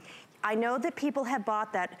clean. I know that people have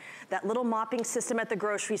bought that little mopping system at the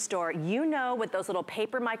grocery store. You know, with those little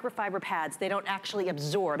paper microfiber pads, they don't actually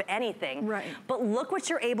absorb anything. Right. But look what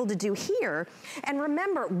you're able to do here. And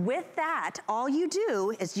remember, with that, all you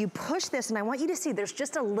do is you push this, and I want you to see there's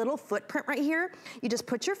just a little footprint right here. You just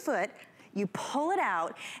put your foot, you pull it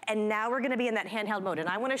out, and now we're gonna be in that handheld mode. And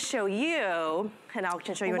I wanna show you, and I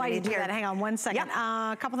can show you what I do here. Hang on one second.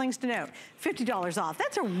 A couple things to note. $50 off.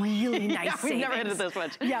 That's a really nice savings. We've never hit it this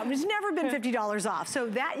much. Yeah, it's never been $50 off. So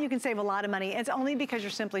that you can save a lot of money. It's only because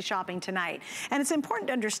you're simply shopping tonight. And it's important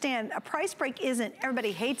to understand, a price break isn't,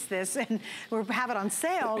 everybody hates this and we have it on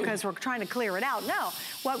sale because we're trying to clear it out. No,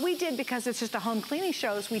 what we did, because it's just a home cleaning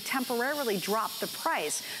show, is we temporarily dropped the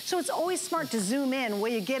price. So it's always smart to zoom in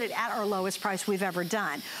where you get it at our lowest price we've ever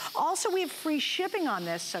done. Also, we have free shipping on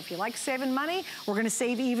this. So if you like saving money, we're gonna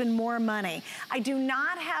save even more money. I do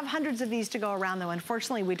not have hundreds of these to go around though.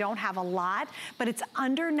 Unfortunately, we don't have a lot, but it's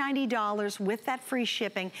under $90 with that free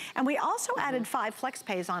shipping. And we also added 5 flex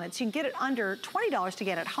pays on it, so you can get it under $20 to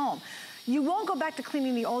get it home. You won't go back to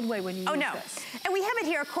cleaning the old way when you use this. And we have it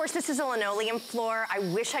here. Of course, this is a linoleum floor. I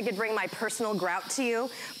wish I could bring my personal grout to you,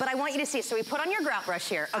 but I want you to see. So we put on your grout brush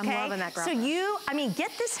here, okay? I'm loving that grout brush. So you, I mean,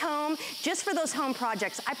 get this home just for those home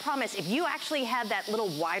projects. I promise, if you actually have that little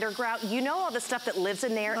wider grout, you know all the stuff that lives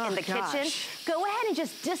in there in the kitchen. Go ahead and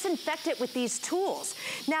just disinfect it with these tools.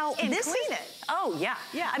 Now, and clean it. Oh, yeah.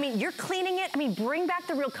 I mean, you're cleaning it. I mean, bring back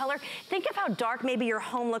the real color. Think of how dark maybe your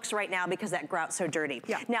home looks right now because that grout's so dirty.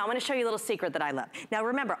 Now, I'm gonna show you a little secret that I love. Now,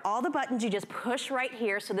 remember, all the buttons you just push right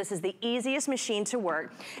here, so this is the easiest machine to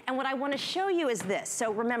work. And what I wanna show you is this.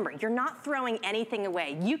 So remember, you're not throwing anything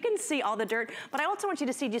away. You can see all the dirt, but I also want you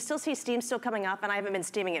to see, do you still see steam still coming up? And I haven't been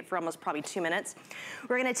steaming it for almost probably 2 minutes.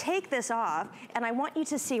 We're gonna take this off, and I want you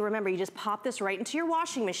to see, remember, you just pop this right into your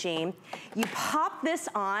washing machine. You pop this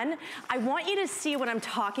on. I want you to see what I'm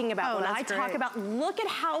talking about when I talk about, look at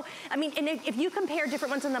how, I mean, and if you compare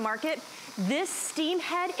different ones in the market, this steam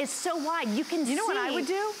head is so wide. You can see. You know what I would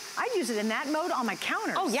do? I'd use it in that mode on my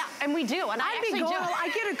counters. Oh yeah, and we do. And I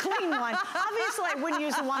get a clean one. Obviously, I wouldn't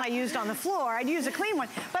use the one I used on the floor. I'd use a clean one.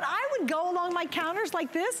 But I would go along my counters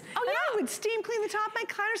like this. Oh yeah. And I would steam clean the top of my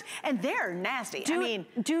counters, and they're nasty.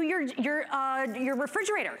 Do your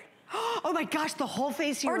refrigerator. Oh my gosh, the whole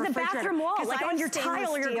face of your Or the refrigerator. bathroom wall, like on your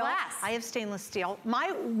tile or your glass. I have stainless steel.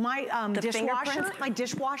 My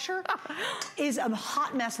dishwasher is a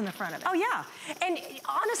hot mess in the front of it. Oh yeah, and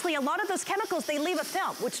honestly, a lot of those chemicals, they leave a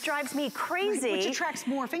film, which drives me crazy. Which attracts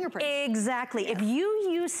more fingerprints. Exactly. Yeah. If you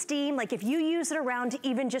use steam, like if you use it around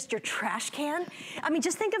even just your trash can, I mean,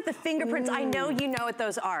 just think of the fingerprints. Ooh. I know you know what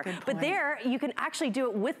those are. But there, you can actually do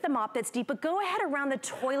it with the mop that's deep, but go ahead around the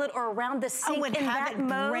toilet or around the sink in that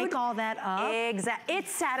mode. Break all that up. Exactly.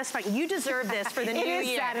 It's satisfying. You deserve this for the new year. It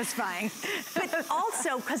is satisfying. But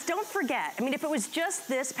also, because don't forget, I mean, if it was just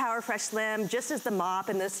this Power Fresh Slim, just as the mop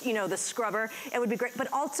and this, you know, the scrubber, it would be great.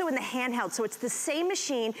 But also in the handheld, so it's the same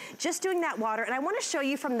machine, just doing that water. And I want to show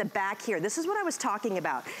you from the back here. This is what I was talking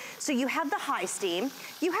about. So you have the high steam,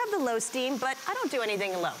 you have the low steam, but I don't do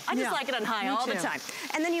anything low. I just like it on high all the time.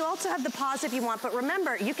 And then you also have the pause if you want. But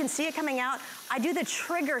remember, you can see it coming out. I do the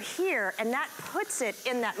trigger here, and that puts it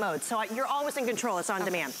in that mode. So you're always in control. It's on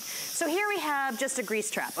demand. So here we have just a grease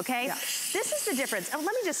trap, okay? Yeah. This is the difference. Oh,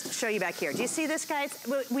 let me just show you back here. Do you see this, guys?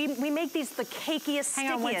 We make these the cakiest, stickiest.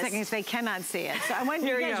 Hang on 1 second, they cannot see it. So I want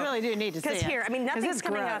you guys really do need to see it. Because here, I mean, nothing's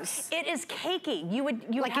coming out. It is cakey. You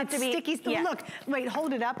would have to be sticky. Yeah. Look, wait,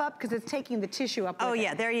 hold it up, because it's taking the tissue up. Oh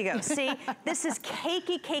yeah, there you go. See, this is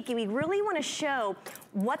cakey. We really want to show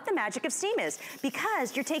what the magic of steam is,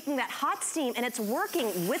 because you're taking that hot steam and it's working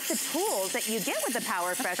with the tools that you get with the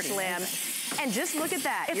Power Fresh Slim. And just look at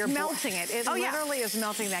that. It's melting it. It literally is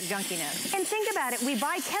melting that gunkiness. And think about it. We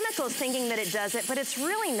buy chemicals thinking that it does it, but it's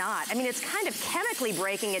really not. I mean, it's kind of chemically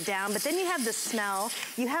breaking it down, but then you have the smell,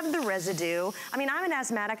 you have the residue. I mean, I'm an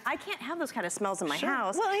asthmatic. I can't have those kind of smells in my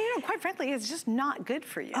house. Well, you know, quite frankly, it's just not good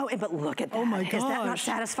for you. Oh, but look at that. Oh my gosh. Is that not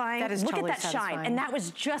satisfying? That is totally Look at that shine. And that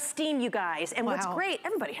was just steam, you guys. And what's great,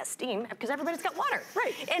 everybody has steam because everybody's got water.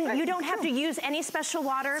 Right. And you don't have to use any special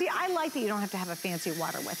water. See, I like that you don't have to have a fancy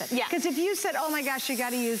water with it. Yeah. Because if you said, oh my gosh, you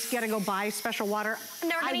gotta go buy special water. I'm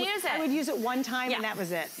never gonna use it. I would use it one time and that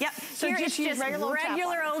was it. Yep. So here just use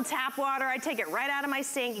regular old tap water. I take it right out of my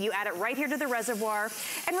sink. You add it right here to the reservoir.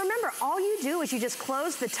 And remember, all you do is you just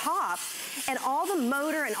close the top and all the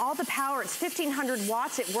motor and all the power, it's 1,500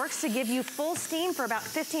 watts. It works to give you full steam for about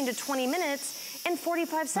 15 to 20 minutes in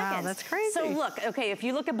 45 seconds. Wow, that's crazy. So look, okay, if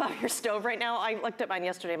you look above your stove right now, I looked at mine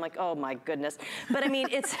yesterday, I'm like, oh my goodness. But I mean,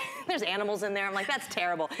 there's animals in there. I'm like, that's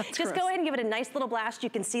terrible. Just go ahead and give it a nice little blast. You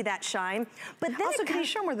can see that shine. But then also, can you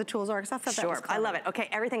show them where the tools are? Because I thought that was clever. I love it. Okay,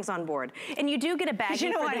 everything's on board. And you do get a bag. You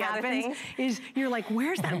know what happens is you're like,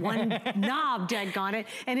 where's that one knob, daggone it?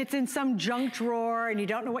 And it's in some junk drawer and you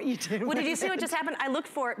don't know what you do. Well, did you see what just happened? I looked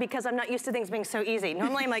for it because I'm not used to things being so easy.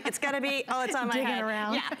 Normally I'm like, it's gotta be, oh, it's on my head. Digging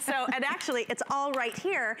around. Yeah, so, and actually it's all right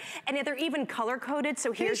here. And they're even color coded,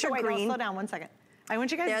 so here's your green. Slow down 1 second. I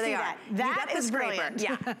want you guys to see that. That is brilliant.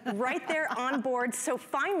 Yeah, right there on board. So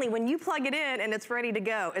finally, when you plug it in and it's ready to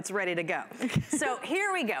go, it's ready to go. So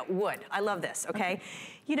here we go, wood. I love this, okay?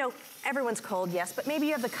 You know, everyone's cold, yes, but maybe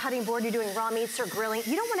you have the cutting board, you're doing raw meats or grilling.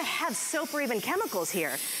 You don't want to have soap or even chemicals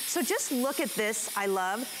here. So just look at this, I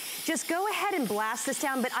love. Just go ahead and blast this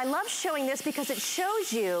down, but I love showing this because it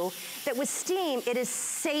shows you that with steam, it is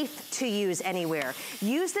safe to use anywhere.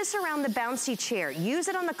 Use this around the bouncy chair. Use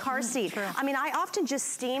it on the car seat. True. I mean, I often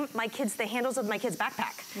just steam the handles of my kid's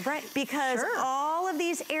backpack. Right. Because all of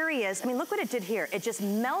these areas, I mean, look what it did here. It just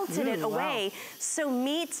melted it away. So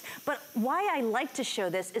meats, but why I like to show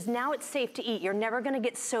this is now it's safe to eat. You're never gonna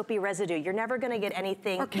get soapy residue. You're never gonna get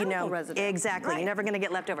anything, or chemical residue. Exactly, you're never gonna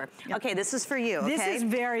get leftover. Yep. Okay, this is for you, okay? This is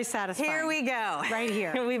very satisfying. Here we go. Right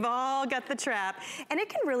here. We've all got the trap. And it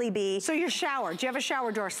can really be... So your shower, do you have a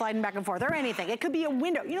shower door sliding back and forth or anything? It could be a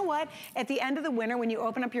window. You know what? At the end of the winter, when you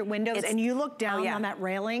open up your windows and you look down on that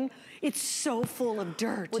railing, it's so full of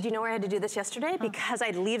dirt. Well, do you know where I had to do this yesterday? Because I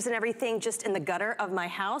had leaves and everything just in the gutter of my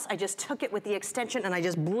house. I just took it with the extension and I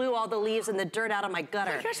just blew all the leaves and the dirt out of my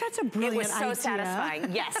gutter. Oh my gosh, that's a brilliant idea. It was so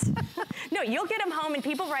satisfying, yes. No, you'll get them home and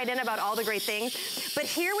people write in about all the great things. But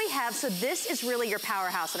here we have, so this is really your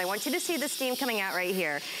powerhouse. And I want you to see the steam coming out right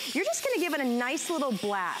here. You're just gonna give it a nice little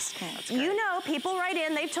blast. Oh, you know, people write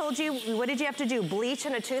in, they've told you, what did you have to do? Bleach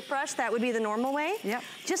and a toothbrush? That would be the normal way? Yep.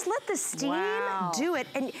 Just let the steam do it.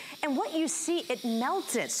 And what you see, it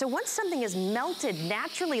melted. So once something is melted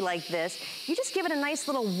naturally like this, you just give it a nice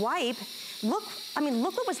little wipe. look, I mean,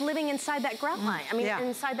 look what was living inside that grout line. I mean,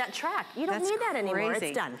 inside that track. You don't need that anymore.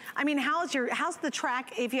 It's done. I mean, how's the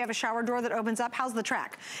track, if you have a shower door that opens up, how's the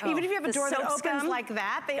track? Even if you have a door that opens like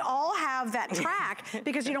that, they all have that track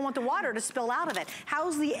because you don't want the water to spill out of it.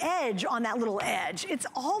 How's the edge on that little edge? It's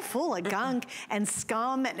all full of gunk and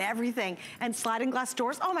scum and everything. And sliding glass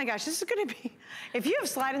doors. Oh my gosh, this is gonna be, if you have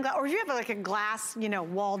sliding glass, or if you have like a glass, you know,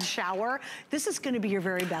 walled shower, this is gonna be your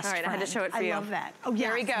very best friend. All right, I had to show it for you. I love that. Oh, yes.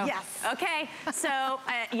 Here we go. Yes. Okay, so,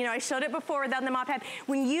 you know, I showed it before without the mop head.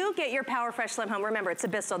 When you get your Power Fresh Slim home, remember, it's a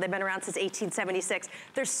Bissell. They've been around since 1876.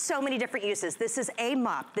 There's so many different uses. This is a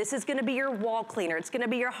mop. This is gonna be your wall cleaner. It's gonna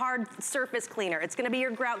be your hard surface cleaner. It's gonna be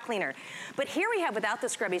your grout cleaner. But here we have without the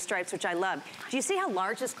scrubby stripes, which I love. Do you see how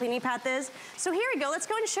large this cleaning path is? So here we go. Let's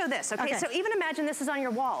go and show this, okay? So even imagine this is on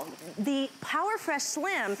your wall. The Power Fresh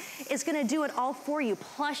Slim is gonna do it all for you.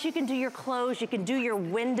 Plus, you can do your clothes, you can do your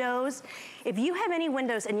windows. If you have any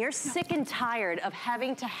windows and you're sick and tired of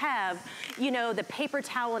having to have, you know, the paper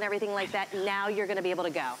towel and everything like that, now you're gonna be able to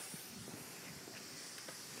go.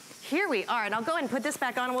 Here we are, and I'll go ahead and put this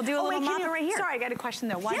back on and we'll do a little mopping right here. Sorry, I got a question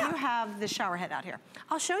though. Why do you have the shower head out here?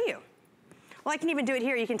 I'll show you. Well, I can even do it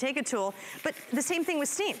here. You can take a tool, but the same thing with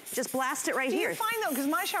steam. Just blast it right here. Do you find though, because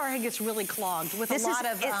my shower head gets really clogged with a lot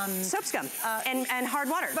of soap scum and hard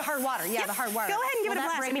water. The hard water, the hard water. Go ahead and give it a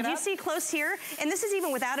blast. I mean, do you see close here? And this is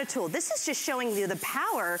even without a tool. This is just showing you the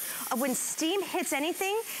power of when steam hits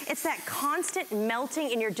anything, it's that constant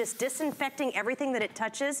melting and you're just disinfecting everything that it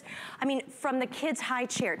touches. I mean, from the kids' high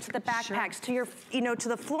chair to the backpacks to your, you know, to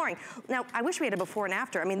the flooring. Now, I wish we had a before and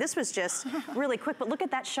after. I mean, this was just really quick, but look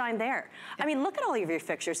at that shine there. I mean, look at all of your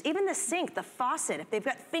fixtures, even the sink, the faucet, if they've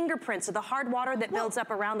got fingerprints of the hard water that builds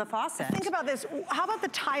up around the faucet. Think about this. How about the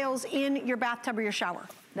tiles in your bathtub or your shower?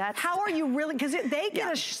 How are you really, because they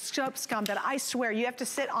get a soap scum that I swear you have to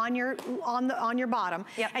sit on your bottom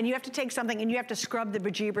and you have to take something and you have to scrub the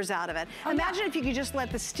bejeebers out of it. Imagine if you could just let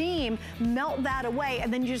the steam melt that away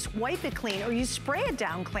and then you just wipe it clean or you spray it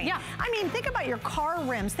down clean. I mean, think about your car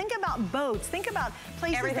rims, think about boats, think about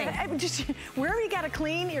places that, just wherever you got to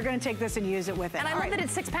clean, you're going to take this and use it with it. And I love that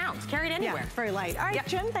it's 6 pounds, carry it anywhere. It's very light. All right,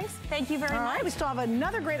 Jen, thanks. Thank you very much. All right, we still have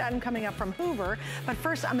another great item coming up from Hoover, but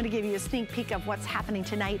first I'm going to give you a sneak peek of what's happening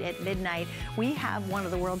tonight at midnight. We have one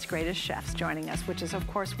of the world's greatest chefs joining us, which is of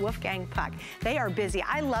course Wolfgang Puck. They are busy.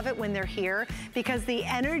 I love it when they're here because the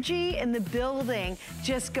energy in the building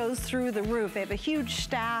just goes through the roof. They have a huge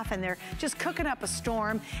staff and they're just cooking up a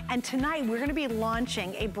storm. And tonight we're going to be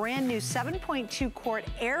launching a brand new 7.2 quart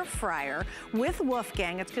air fryer with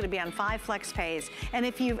Wolfgang. It's going to be on 5 flex pays. And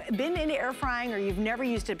if you've been into air frying or you've never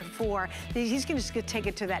used it before, he's going to just take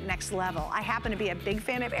it to that next level. I happen to be a big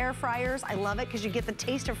fan of air fryers. I love it because you get the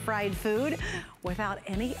taste of fried food without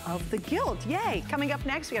any of the guilt. Yay. Coming up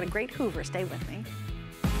next, we got a great Hoover. Stay with me.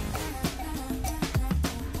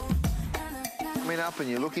 Coming up and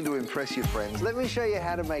you're looking to impress your friends, let me show you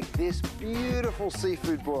how to make this beautiful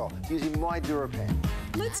seafood boil using my DuraPan.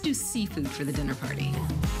 Let's do seafood for the dinner party.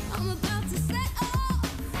 I'm about to set off.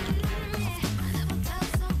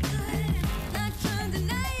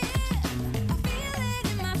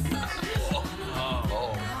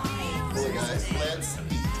 Hey guys, let's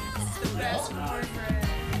eat.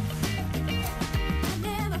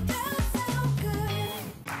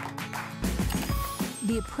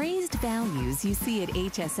 The appraised values you see at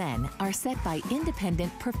HSN are set by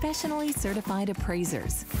independent, professionally certified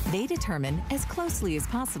appraisers. They determine, as closely as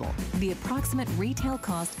possible, the approximate retail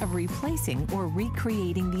cost of replacing or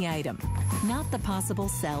recreating the item, not the possible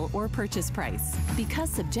sell or purchase price. Because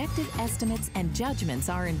subjective estimates and judgments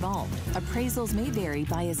are involved, appraisals may vary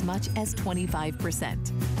by as much as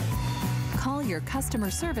 25%. Call your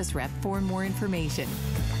customer service rep for more information.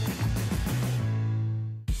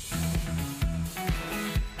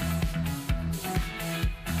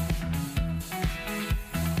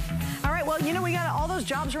 You know, we got all those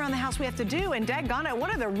jobs around the house we have to do, and daggone it, one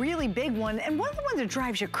of the really big ones, and one of the ones that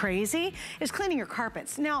drives you crazy, is cleaning your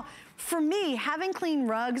carpets. Now, for me, having clean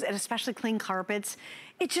rugs, and especially clean carpets,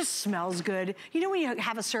 it just smells good. You know when you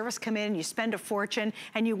have a service come in, you spend a fortune,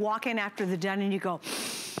 and you walk in after they're done, and you go,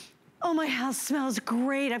 oh, my house smells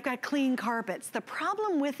great. I've got clean carpets. The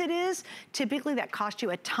problem with it is typically that costs you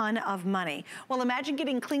a ton of money. Well, imagine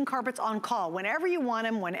getting clean carpets on call whenever you want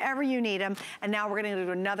them, whenever you need them. And now we're going to go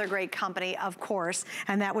to another great company, of course,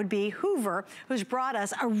 and that would be Hoover, who's brought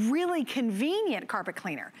us a really convenient carpet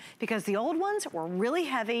cleaner because the old ones were really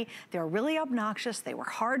heavy. They were really obnoxious. They were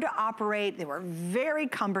hard to operate. They were very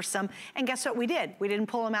cumbersome. And guess what we did? We didn't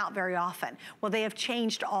pull them out very often. Well, they have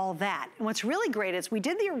changed all that. And what's really great is we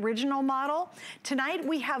did the original original model. Tonight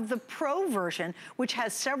we have the Pro version, which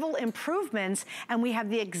has several improvements, and we have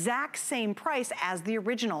the exact same price as the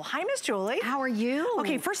original. Hi, Miss Julie. How are you?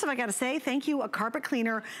 Okay, first of all, I gotta say, thank you, a carpet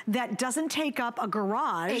cleaner that doesn't take up a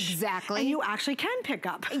garage. Exactly. And you actually can pick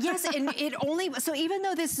up. Yes, and it only, so even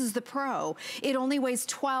though this is the Pro, it only weighs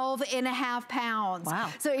 12.5 pounds. Wow.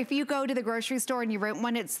 So if you go to the grocery store and you rent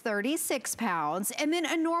one, it's 36 pounds. And then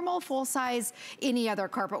a normal full size, any other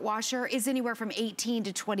carpet washer is anywhere from 18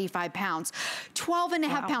 to 25 pounds.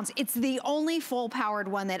 12.5 pounds. It's the only full powered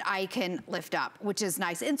one that I can lift up, which is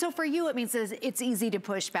nice. And so for you, it means it's easy to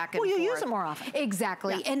push back and forth. Well, you use it more often.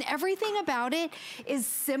 Exactly. Yeah. And everything about it is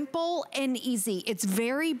simple and easy. It's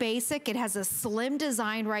very basic. It has a slim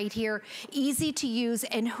design right here, easy to use,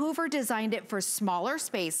 and Hoover designed it for smaller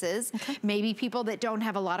spaces, maybe people that don't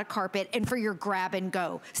have a lot of carpet, and for your grab and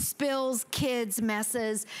go. Spills, kids,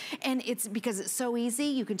 messes, and it's because it's so easy,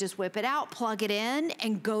 you can just whip it out, plug it in,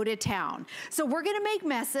 and go to town. So we're gonna make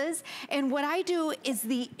messes, and what I do is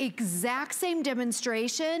the exact same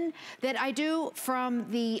demonstration that I do from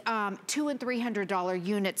the $200 and $300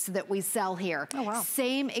 units that we sell here. Oh, wow.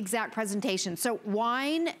 Same exact presentation. So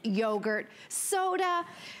wine, yogurt, soda,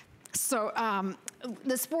 so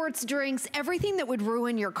the sports drinks, everything that would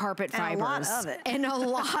ruin your carpet fibers. And a lot of it. And a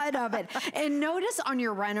lot of it. And notice on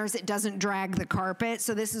your runners, it doesn't drag the carpet.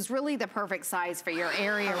 So this is really the perfect size for your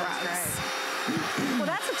area rugs. Well,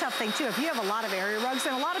 that's a tough thing too. If you have a lot of area rugs,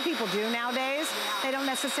 and a lot of people do nowadays, they don't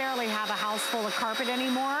necessarily have a house full of carpet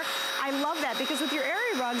anymore. I love that because with your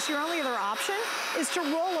area rugs, your only other option is to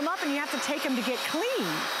roll them up and you have to take them to get clean.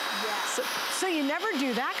 So you never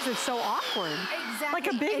do that because it's so awkward. Exactly.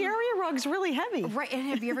 Like a big area rug's really heavy. Right, and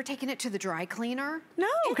have you ever taken it to the dry cleaner? No,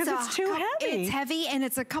 because it's too heavy. It's heavy, and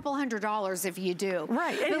it's a couple $100 if you do.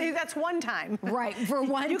 Right, and that's one time. Right, for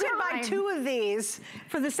one time. You can buy 2 of these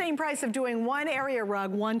for the same price of doing one area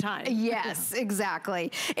rug one time. Yes,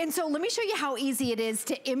 exactly. And so let me show you how easy it is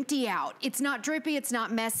to empty out. It's not drippy, it's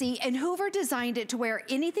not messy, and Hoover designed it to where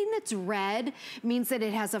anything that's red means that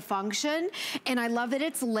it has a function, and I love that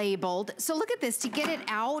it's labeled. So look at this, to get it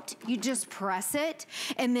out, you just press it,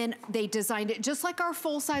 and then they designed it just like our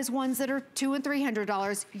full-size ones that are $200 and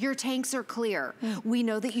 $300. Your tanks are clear. We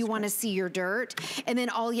know that you want to see your dirt, and then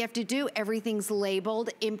all you have to do, everything's labeled,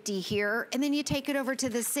 empty here, and then you take it over to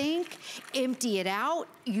the sink, empty it out,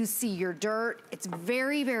 you see your dirt. It's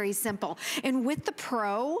very, very simple. And with the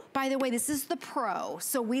Pro, by the way, this is the Pro,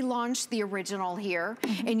 so we launched the original here,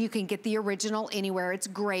 and you can get the original anywhere. It's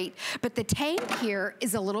great. But the tank here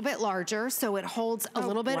is a little bit larger, so it holds a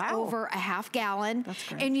little bit over a half gallon. That's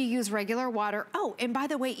great. And you use regular water. Oh, and by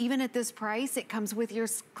the way, even at this price, it comes with your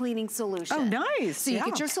cleaning solution. Oh, nice. So you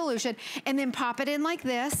get your solution, and then pop it in like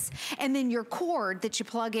this, and then your cord that you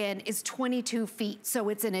plug in is 22 feet. So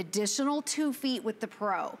it's an additional 2 feet with the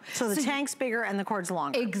Pro. So the tank's bigger and the cord's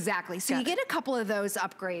longer. Exactly. So you get a couple of those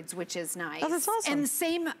upgrades, which is nice. Oh, that's awesome. And the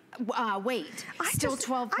same weight. Still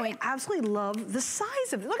 12 point. I absolutely love the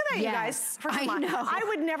size of it. Look at that, you guys. First of all, I know. I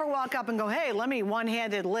would never walk up and go, hey, let me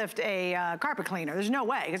one-handed lift a carpet cleaner. There's no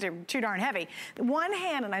way, because they're too darn heavy. One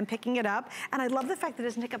hand, and I'm picking it up, and I love the fact that it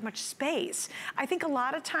doesn't take up much space. I think a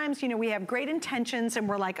lot of times, you know, we have great intentions, and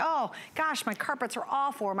we're like, oh, gosh, my carpets are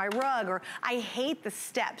awful, or my rug, or I hate the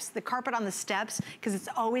steps, the carpet on the steps, because it's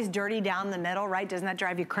always dirty down the middle, right? Doesn't that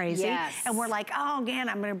drive you crazy? Yes. And we're like, oh, man,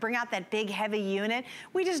 I'm gonna bring out that big, heavy unit.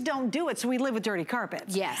 We just don't do it, so we live with dirty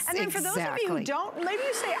carpets. Yes, and then for those of you who don't, maybe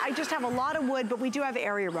you say, I just have a lot of wood, but we do have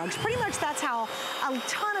area rugs. Pretty much that's how a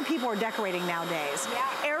ton of people are decorating nowadays. Yeah.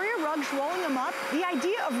 Area rugs, rolling them up. The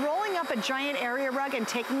idea of rolling up a giant area rug and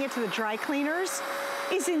taking it to the dry cleaners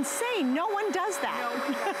is insane. No one does that. No.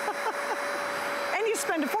 And you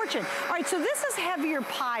spend a fortune. All right, so this is heavier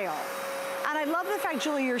pile. And I love the fact,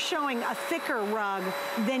 Julie, you're showing a thicker rug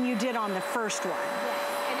than you did on the first one.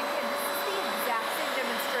 And again, this is the exact same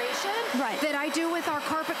demonstration that I do with our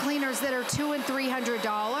carpet cleaners that are $200 and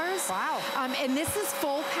 $300. Wow. And this is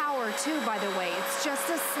full power too, by the way. It's just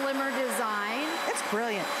a slimmer design. It's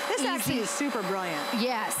brilliant. This actually is super brilliant.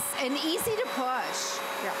 Yes, and easy to push.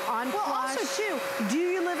 Yeah. On well, flush. also too, do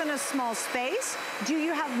you live in a small space? Do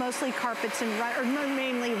you have mostly carpets and or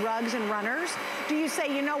mainly rugs and runners? Do you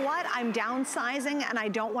say, you know what, I'm downsizing and I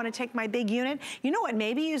don't want to take my big unit? You know what,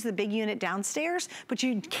 maybe use the big unit downstairs, but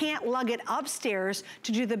you can't lug it upstairs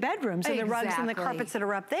to do the bedroom. bedrooms and the rugs and the carpets that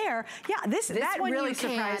are up there. Yeah, that really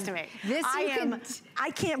surprised me.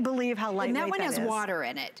 I can't believe how lightweight that is. And that one has water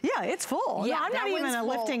in it. Yeah, it's full. Yeah, I'm not even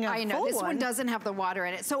lifting a full one. I know, this one doesn't have the water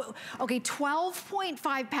in it. So, okay,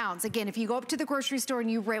 12.5 pounds. Again, if you go up to the grocery store and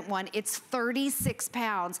you rent one, it's 36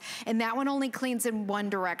 pounds. And that one only cleans in one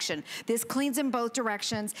direction. This cleans in both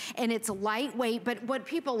directions, and it's lightweight, but what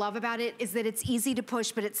people love about it is that it's easy to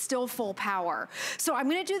push, but it's still full power. So I'm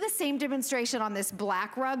gonna do the same demonstration on this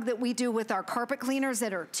black rug that we do with our carpet cleaners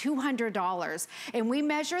that are $200. And we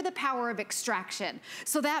measure the power of extraction.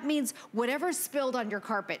 So that means whatever's spilled on your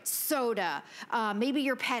carpet, soda, maybe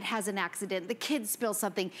your pet has an accident, the kids spill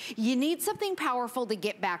something, you need something powerful to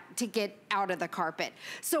get out of the carpet.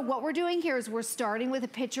 So what we're doing here is we're starting with a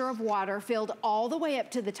pitcher of water filled all the way up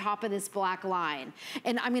to the top of this black line.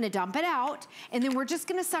 And I'm gonna dump it out, and then we're just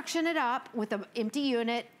gonna suction it up with an empty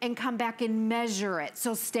unit and come back and measure it.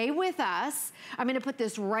 So stay with us. I'm gonna put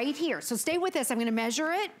this right here. So stay with us, I'm gonna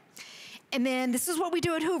measure it. And then this is what we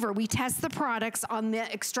do at Hoover. We test the products on the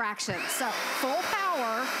extraction. So full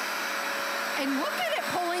power, and look at it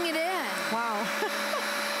pulling it in. Wow.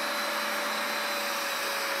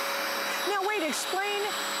 Now wait, explain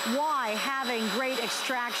why having great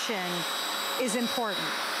extraction is important.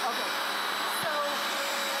 Okay.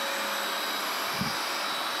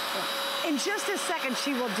 So, in just a second,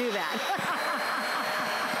 she will do that.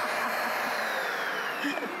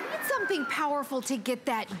 Something powerful to get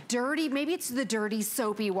that dirty, maybe it's the dirty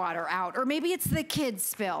soapy water out, or maybe it's the kids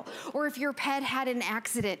spill, or if your pet had an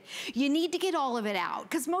accident, you need to get all of it out.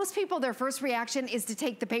 Because most people, their first reaction is to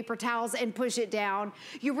take the paper towels and push it down.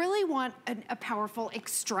 You really want a powerful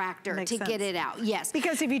extractor to get it out. Yes.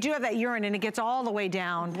 Because if you do have that urine and it gets all the way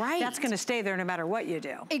down, that's gonna stay there no matter what you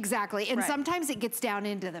do. Exactly, and sometimes it gets down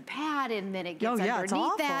into the pad and then it gets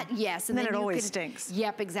underneath that. Yes, and then it always stinks.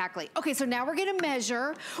 Yep, exactly. Okay, so now we're gonna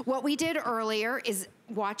measure. What we did earlier is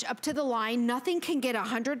watch up to the line. Nothing can get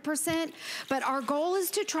 100%, but our goal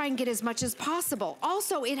is to try and get as much as possible.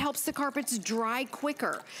 Also, it helps the carpets dry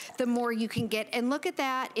quicker the more you can get. And look at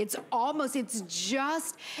that, it's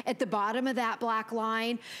just at the bottom of that black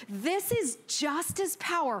line. This is just as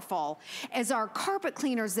powerful as our carpet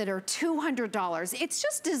cleaners that are $200. It's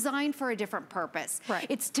just designed for a different purpose. Right.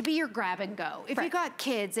 It's to be your grab and go. If you got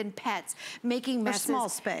kids and pets making messes. Or small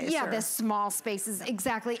space. Yeah, the small spaces,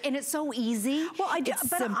 exactly. And it's so easy. Well,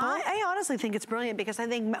 I honestly think it's brilliant because I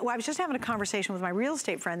think, I was just having a conversation with my real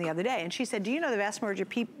estate friend the other day, and she said, do you know the vast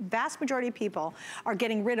majority of people are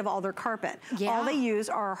getting rid of all their carpet? Yeah. All they use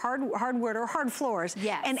are hardwood or hard floors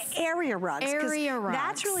and area rugs. Area rugs.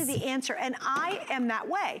 That's really the answer, and I am that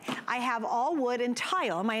way. I have all wood and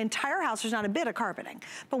tile. In my entire house, there's not a bit of carpeting.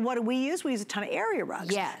 But what do we use? We use a ton of area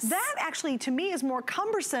rugs. Yes. That actually, to me, is more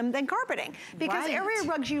cumbersome than carpeting because area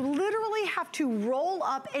rugs, you literally have to roll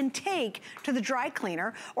up and take to the dry cleaner,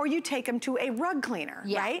 or you take them to a rug cleaner,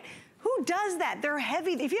 right? Who does that? They're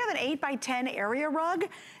heavy. If you have an 8x10 area rug,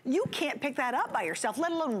 you can't pick that up by yourself,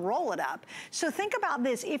 let alone roll it up. So think about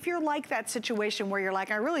this. If you're like that situation where you're like,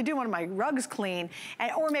 I really do want my rugs clean,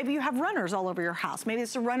 or maybe you have runners all over your house. Maybe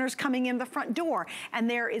it's the runners coming in the front door, and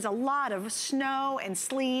there is a lot of snow and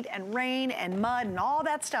sleet and rain and mud and all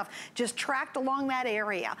that stuff just tracked along that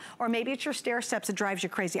area. Or maybe it's your stair steps that drives you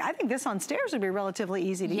crazy. I think this on stairs would be relatively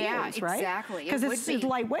easy to use, right? Exactly. Because it's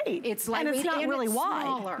lightweight. It's lightweight, and it's not really wide.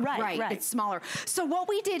 Smaller. Right. It's smaller. So what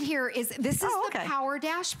we did here is, this is the Power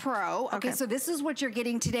Dash Pro. Okay, so this is what you're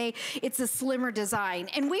getting today. It's a slimmer design.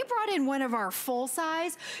 And we brought in one of our full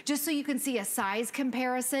size, just so you can see a size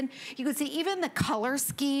comparison. You can see even the color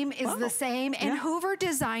scheme is the same. And Hoover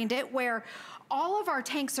designed it where all of our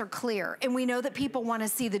tanks are clear, and we know that people want to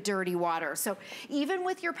see the dirty water. So even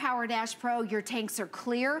with your Power Dash Pro, your tanks are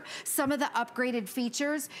clear. Some of the upgraded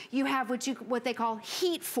features, you have what they call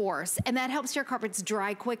heat force, and that helps your carpets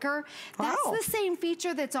dry quicker. That's the same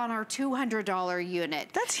feature that's on our $200 unit.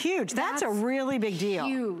 That's huge. That's a really big deal.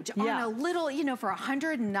 Huge. On a little, for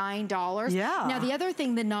 $109. Yeah. Now the other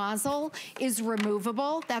thing, the nozzle is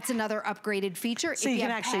removable. That's another upgraded feature. So you can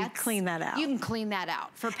actually clean that out. You can clean that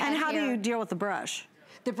out for pet And how hair. do you deal with the brush?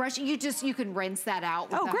 The brush, you can rinse that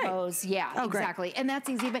out with the hose. Yeah, exactly. And that's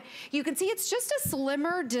easy. But you can see it's just a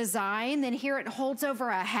slimmer design. Then here it holds over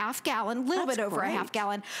a half gallon, a little bit over a half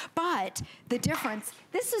gallon. But the difference,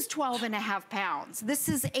 this is 12.5 pounds. This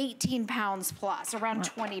is 18 pounds plus, around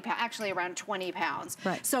 20 pounds, actually around 20 pounds.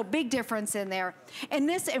 Right. So big difference in there. And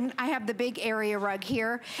I have the big area rug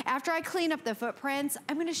here. After I clean up the footprints,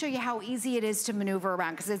 I'm gonna show you how easy it is to maneuver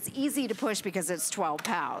around, because it's easy to push because it's 12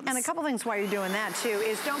 pounds. And a couple things while you're doing that too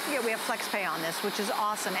is don't forget we have FlexPay on this, which is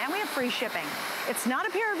awesome. And we have free shipping. It's not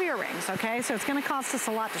a pair of earrings, okay? So it's gonna cost us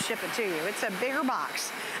a lot to ship it to you. It's a bigger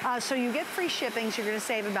box. So you get free shipping, so you're gonna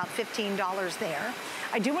save about $15 there.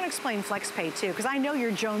 I do wanna explain FlexPay too, because I know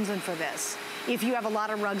you're jonesing for this if you have a lot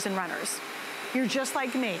of rugs and runners. You're just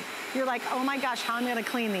like me. You're like, oh my gosh, how am I gonna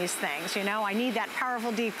clean these things? You know, I need that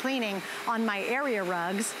powerful deep cleaning on my area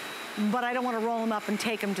rugs, but I don't wanna roll them up and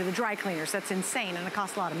take them to the dry cleaners. That's insane and it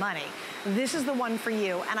costs a lot of money. This is the one for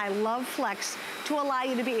you, and I love Flex to allow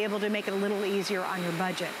you to be able to make it a little easier on your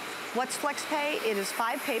budget. What's FlexPay? It is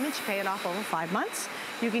 5 payments. You pay it off over 5 months.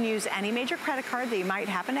 You can use any major credit card that you might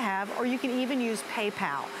happen to have, or you can even use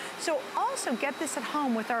PayPal. So also get this at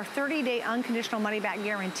home with our 30-day unconditional money-back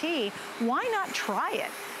guarantee. Why not try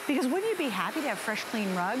it? Because wouldn't you be happy to have fresh,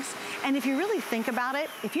 clean rugs? And if you really think about it,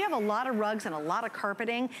 if you have a lot of rugs and a lot of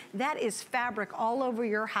carpeting, that is fabric all over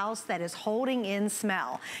your house that is holding in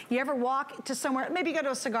smell. You ever walk to somewhere, maybe you go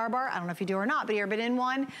to a cigar bar, I don't know if you do or not, but you ever been in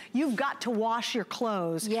one? You've got to wash your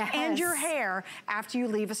clothes and your hair after you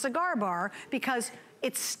leave a cigar bar because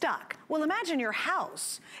it's stuck. Well, imagine your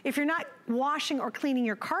house. If you're not washing or cleaning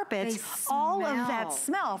your carpets, all of that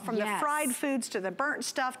smell from the fried foods to the burnt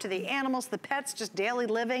stuff to the animals, the pets, just daily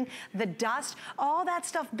living, the dust, all that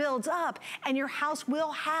stuff builds up and your house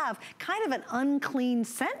will have kind of an unclean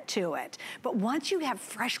scent to it. But once you have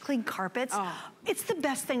fresh, clean carpets, it's the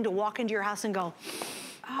best thing to walk into your house and go,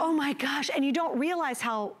 oh my gosh, and you don't realize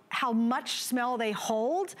how much smell they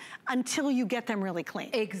hold until you get them really clean.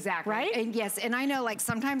 Exactly. Right? And yes, and I know like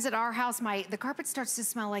sometimes at our house, the carpet starts to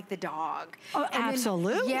smell like the dog. Oh, and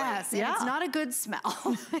absolutely. Yes, and it's not a good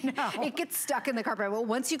smell. No. It gets stuck in the carpet. Well,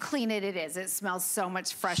 once you clean it, it smells so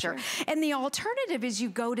much fresher. And the alternative is you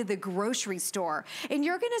go to the grocery store and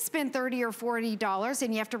you're gonna spend $30 or $40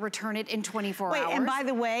 and you have to return it in 24 hours. And by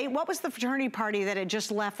the way, what was the fraternity party that had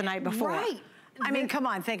just left the night before? Right. I mean, come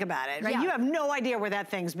on, think about it, right? You have no idea where that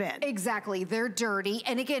thing's been. Exactly, they're dirty.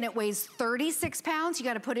 And again, it weighs 36 pounds. You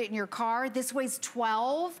gotta put it in your car. This weighs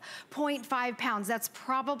 12.5 pounds. That's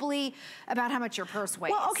probably about how much your purse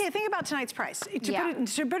weighs. Well, okay, think about tonight's price.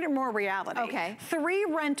 To put it in more reality. Okay. 3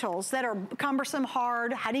 rentals that are cumbersome,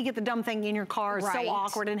 hard, how do you get the dumb thing in your car, it's so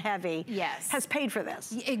awkward and heavy, has paid for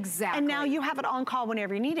this. Exactly. And now you have it on call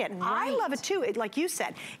whenever you need it. I love it too, like you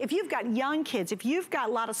said. If you've got young kids, if you've got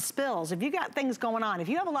a lot of spills, if you've got things going on, if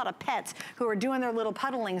you have a lot of pets who are doing their little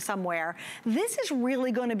puddling somewhere, this is really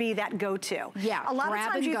going to be that go-to. Yeah, a lot of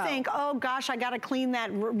times you think, oh gosh, I got to clean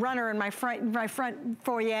that runner in my front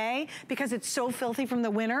foyer because it's so filthy from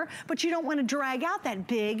the winter, but you don't want to drag out that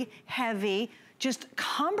big, heavy, just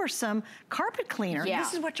cumbersome carpet cleaner.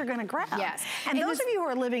 This is what you're gonna grab. And those of you who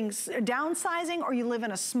are living downsizing or you live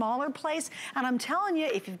in a smaller place, and I'm telling you,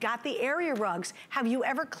 if you've got the area rugs, have you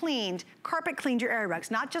ever carpet cleaned your area rugs?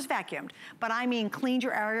 Not just vacuumed, but I mean cleaned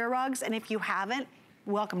your area rugs, and if you haven't,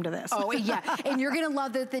 welcome to this. Oh yeah, and you're gonna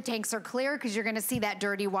love that the tanks are clear because you're gonna see that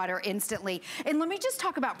dirty water instantly. And let me just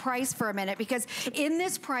talk about price for a minute, because in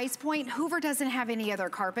this price point, Hoover doesn't have any other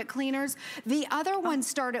carpet cleaners. The other ones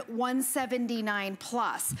start at $179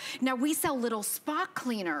 plus. Now we sell little spot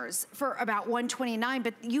cleaners for about $129,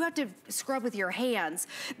 but you have to scrub with your hands.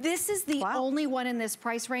 This is the only one in this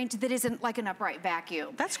price range that isn't like an upright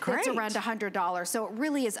vacuum. That's great. It's around $100, so it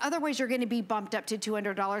really is. Otherwise you're gonna be bumped up to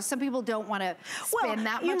 $200. Some people don't wanna spend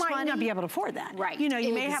that you much might money. not be able to afford that. Right. You know,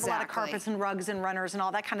 you may have a lot of carpets and rugs and runners and all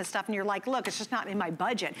that kind of stuff, and you're like, look, it's just not in my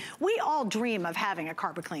budget. We all dream of having a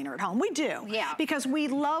carpet cleaner at home. We do. Yeah. Because we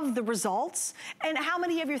love the results. And how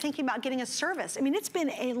many of you are thinking about getting a service? I mean, it's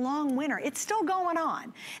been a long winter. It's still going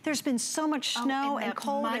on. There's been so much snow and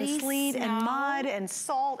cold and sleet and mud and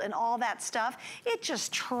salt and all that stuff. It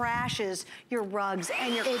just trashes your rugs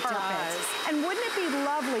and your carpets. And wouldn't it be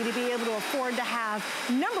lovely to be able to afford to have,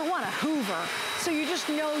 number one, a Hoover, so you just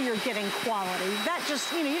know you're getting quality. That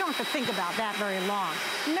just, you know, you don't have to think about that very long.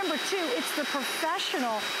 Number two, it's the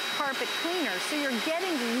professional carpet cleaner, so you're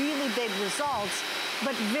getting really big results,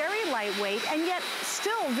 but very lightweight and yet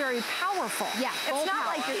still very powerful. Yeah, it's not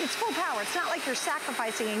like it's full power. It's not like you're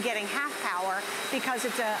sacrificing and getting half power because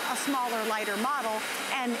it's a smaller, lighter model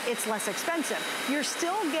and it's less expensive. You're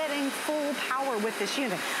still getting full power with this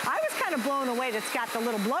unit. I was kind of blown away that it's got the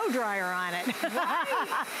little blow dryer on it.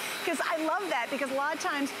 Because I love that, because a lot of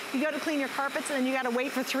times you go to clean your carpets and then you got to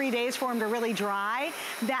wait for 3 days for them to really dry.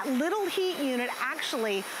 That little heat unit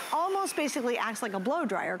actually almost basically acts like a blow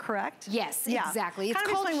dryer, correct? Yes, exactly.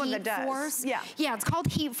 It's called Heat Force. Yeah. Yeah, it's called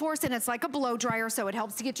Heat Force, and it's like a blow dryer, so it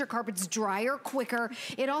helps to get your carpets drier quicker.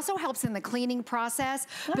 It also helps in the cleaning process.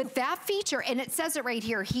 But that feature, and it says it right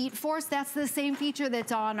here, Heat Force, that's the same feature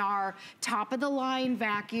that's on our top of the line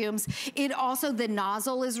vacuums. It also, the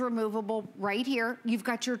nozzle is removable right here. You've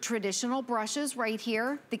got your traditional brushes right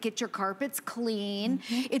here that get your carpets clean.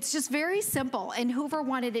 It's just very simple, and Hoover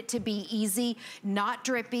wanted it to be easy, not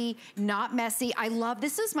drippy, not messy. I love,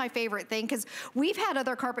 this is my favorite thing, because we've had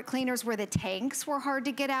other carpet cleaners where the tanks were hard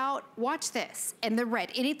to get out. Watch this, and the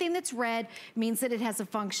red. Anything that's red means that it has a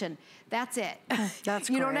function. That's it. That's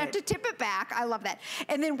You great. don't have to tip it back. I love that.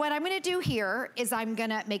 And then what I'm gonna do here is I'm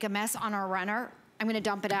gonna make a mess on our runner. I'm gonna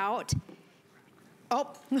dump it out. Oh,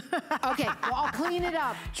 okay, well, I'll clean it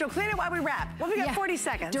up. She'll clean it while we wrap. Well, we got 40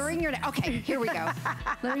 seconds. During your, okay, here we go.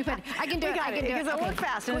 Let me put, I can do it, I can do it. Because it works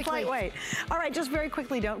fast and it's quickly. lightweight. All right, just very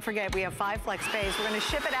quickly, don't forget, we have 5 flex pays. We're gonna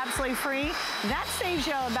ship it absolutely free. That saves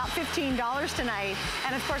you about $15 tonight.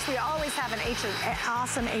 And of course, we always have an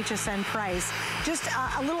awesome HSN price. Just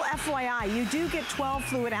a little FYI, you do get 12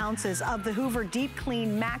 fluid ounces of the Hoover Deep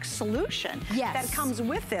Clean Max solution that comes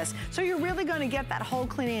with this. So you're really gonna get that whole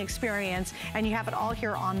cleaning experience, and you have it all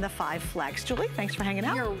here on the 5 flex. Julie, thanks for hanging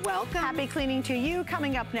out. You're welcome. Happy cleaning to you.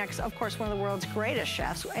 Coming up next, of course, one of the world's greatest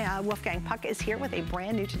chefs, Wolfgang Puck, is here with a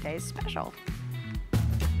brand new Today's Special.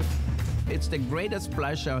 It's the greatest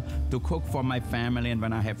pleasure to cook for my family and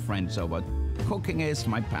when I have friends over. Cooking is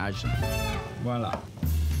my passion. Voila.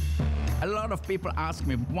 A lot of people ask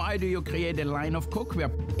me, why do you create a line of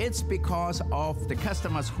cookware? It's because of the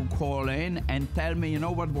customers who call in and tell me, you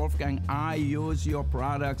know what, Wolfgang, I use your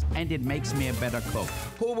products and it makes me a better cook.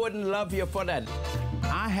 Who wouldn't love you for that?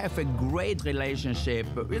 I have a great relationship.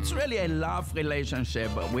 It's really a love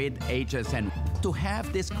relationship with HSN. To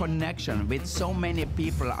have this connection with so many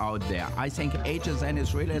people out there, I think HSN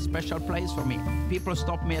is really a special place for me. People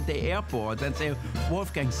stop me at the airport and say,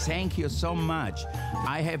 Wolfgang, thank you so much.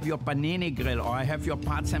 I have your panini grill, or I have your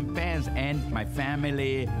pots and pans, and my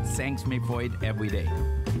family thanks me for it every day.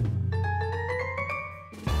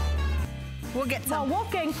 We'll get some. Well,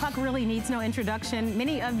 Wolfgang Puck really needs no introduction.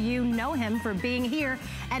 Many of you know him for being here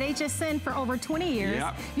at HSN for over 20 years.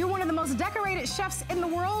 Yep. You're one of the most decorated chefs in the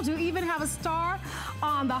world. You even have a star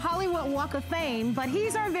on the Hollywood Walk of Fame, but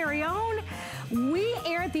he's our very own. We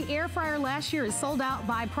aired the air fryer last year. It sold out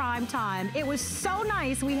by prime time. It was so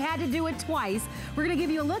nice, we had to do it twice. We're gonna give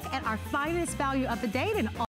you a look at our finest value of the day and